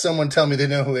 chat, someone tell me they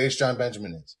know who H. John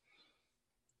Benjamin is.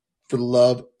 For the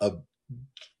love of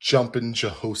jumping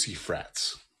Jehosi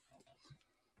frats.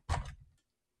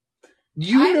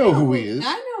 You know who he is.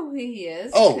 I know who he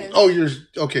is. You're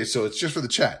okay. So it's just for the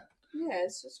chat. Yeah,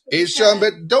 it's just for H. John,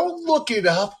 but don't look it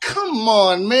up. Come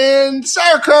on, man.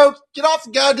 Sauerkraut, get off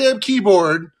the goddamn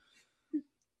keyboard.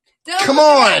 Come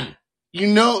on. You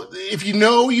know, if you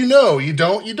know, you know. You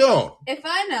don't, you don't. If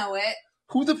I know it.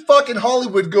 Who the fuck in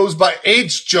Hollywood goes by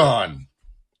H. John?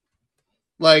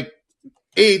 Like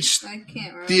H, I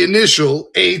can't remember. The initial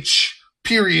H.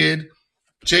 Period.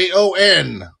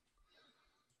 Jon.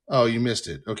 Oh, you missed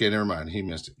it. Okay, never mind. He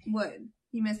missed it. What?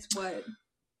 He missed what?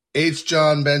 H.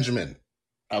 John Benjamin.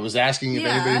 I was asking if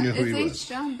anybody knew who he was. H.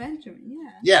 John Benjamin,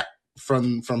 Yeah,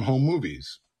 from Home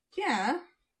Movies. Yeah.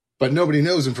 But nobody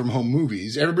knows him from Home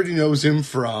Movies. Everybody knows him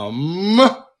from...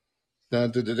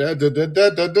 Danger Zone.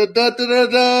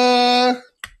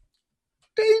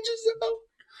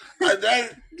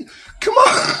 Come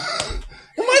on.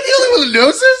 Am I the only one who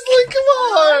knows this? Like, come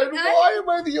on. Why am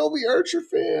I the only Archer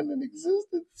fan in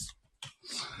existence?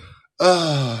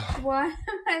 Why am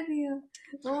I the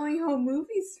only Home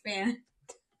Movies fan?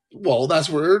 Well, that's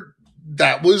where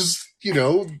that was,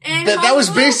 that was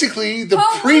basically the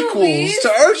prequels to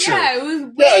Archer. Yeah, it was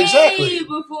way exactly.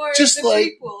 before just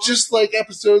like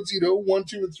episodes, 1,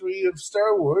 2, and 3 of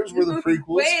Star Wars were the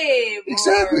prequels. Way before,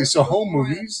 exactly. So Home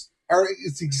Movies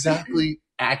it's exactly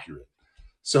accurate.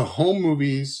 So Home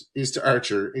Movies is to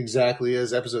Archer exactly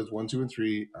as episodes 1, 2, and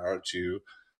 3 are to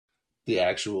the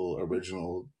actual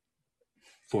original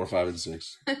 4, 5, and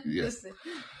 6. Yes.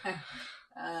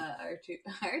 R2.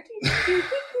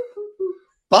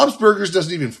 Bob's Burgers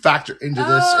doesn't even factor into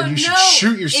this, and you should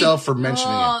shoot yourself for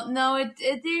mentioning it. No, it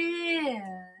did.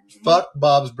 Fuck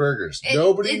Bob's Burgers.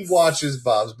 Nobody watches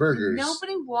Bob's Burgers.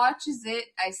 Nobody watches it.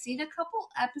 I've seen a couple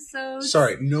episodes.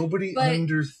 Sorry, nobody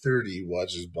under 30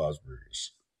 watches Bob's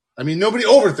Burgers. I mean, nobody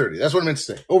over 30. That's what I meant to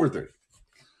say. Over 30.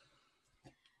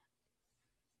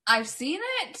 I've seen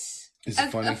it. Is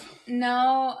it funny?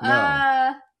 No.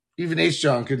 Even H.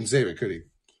 John couldn't save it, could he?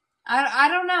 I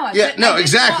don't know.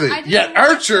 Exactly. Yet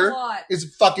Archer is a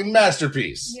fucking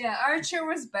masterpiece. Yeah, Archer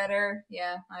was better.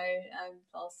 Yeah,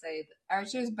 I'll say that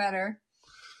Archer's better.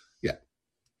 Yeah.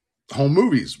 Home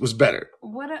Movies was better.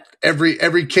 What?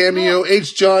 Every cameo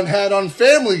H. John had on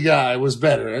Family Guy was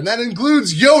better, and that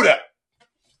includes Yoda.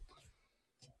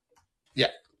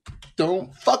 Yeah.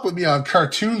 Don't fuck with me on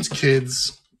cartoons,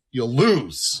 kids. You'll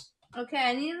lose. Okay,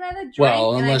 I need another drink.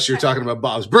 Well, unless you're talking about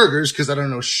Bob's Burgers, because I don't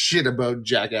know shit about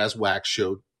Jackass Wax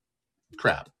Show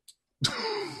crap.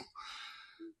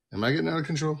 Am I getting out of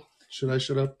control? Should I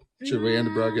shut up? Should we end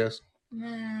the broadcast?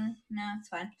 No, it's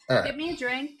fine. All right. Give me a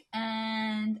drink,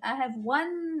 and I have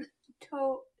one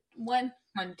toe. 1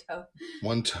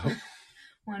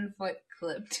 foot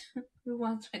clipped. Who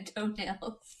wants my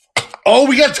toenails? Oh,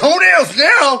 we got toenails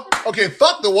now! Okay,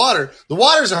 fuck the water. The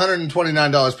water's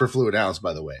 $129 per fluid ounce,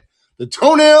 by the way. The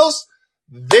toenails,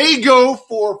 they go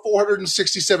for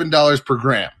 $467 per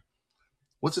gram.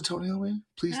 What's a toenail weigh?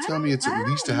 Please tell me it's at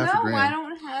least a half a gram. I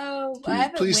don't know.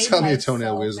 Please tell me a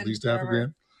toenail weighs at least a half a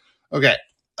gram. Okay.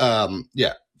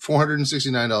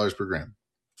 $469 per gram.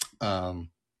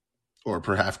 Or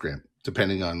per half gram,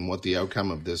 depending on what the outcome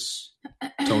of this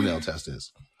toenail test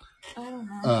is. I don't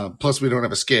know. Plus, we don't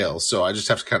have a scale, so I just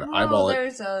have to kind of eyeball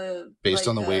it based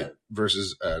on the weight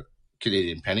versus a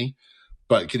Canadian penny.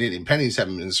 But Canadian pennies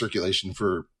haven't been in circulation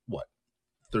for what,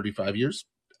 35 years.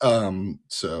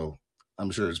 So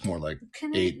I'm sure it's more like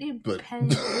Canadian 8. But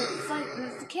pennies. It's like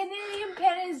the Canadian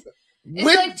pennies. It's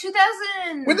when, like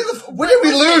 2000. when did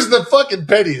we lose the fucking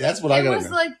penny? That's what I gotta know. It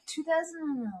was like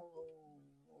 2011.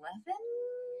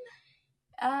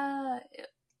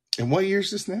 And what year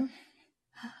is this now?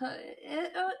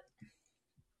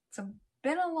 It's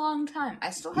been a long time. I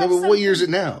still No, have. but what year is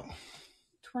it now?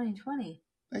 2020.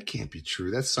 That can't be true.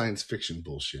 That's science fiction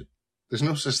bullshit. There's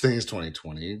no such thing as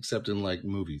 2020 except in like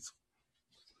movies.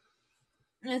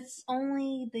 It's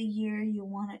only the year you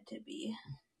want it to be.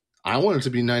 I want it to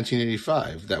be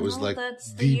 1985. That was like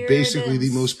basically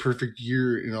the most perfect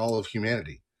year in all of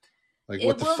humanity. Like,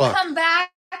 what the fuck? It will come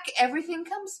back. Everything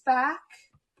comes back.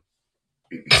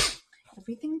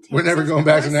 Everything. We're never going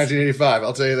back to 1985.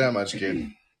 I'll tell you that much,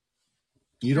 kid.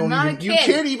 You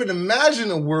can't even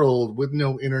imagine a world with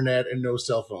no internet and no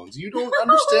cell phones. You don't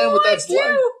understand what that's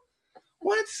like.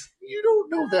 What? You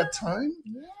don't know that time.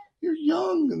 Yeah. You're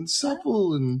young and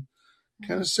supple and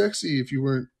kind of sexy if you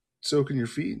weren't soaking your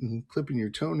feet and clipping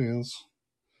your toenails.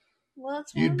 Well,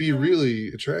 that's You'd be really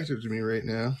attractive to me right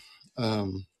now.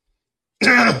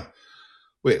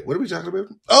 Wait, what are we talking about?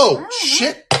 Oh,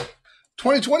 shit.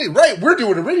 2020. Right. We're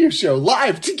doing a radio show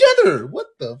live together. What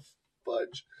the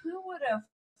fudge? Who would have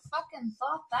fucking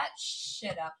thought that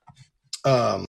shit up?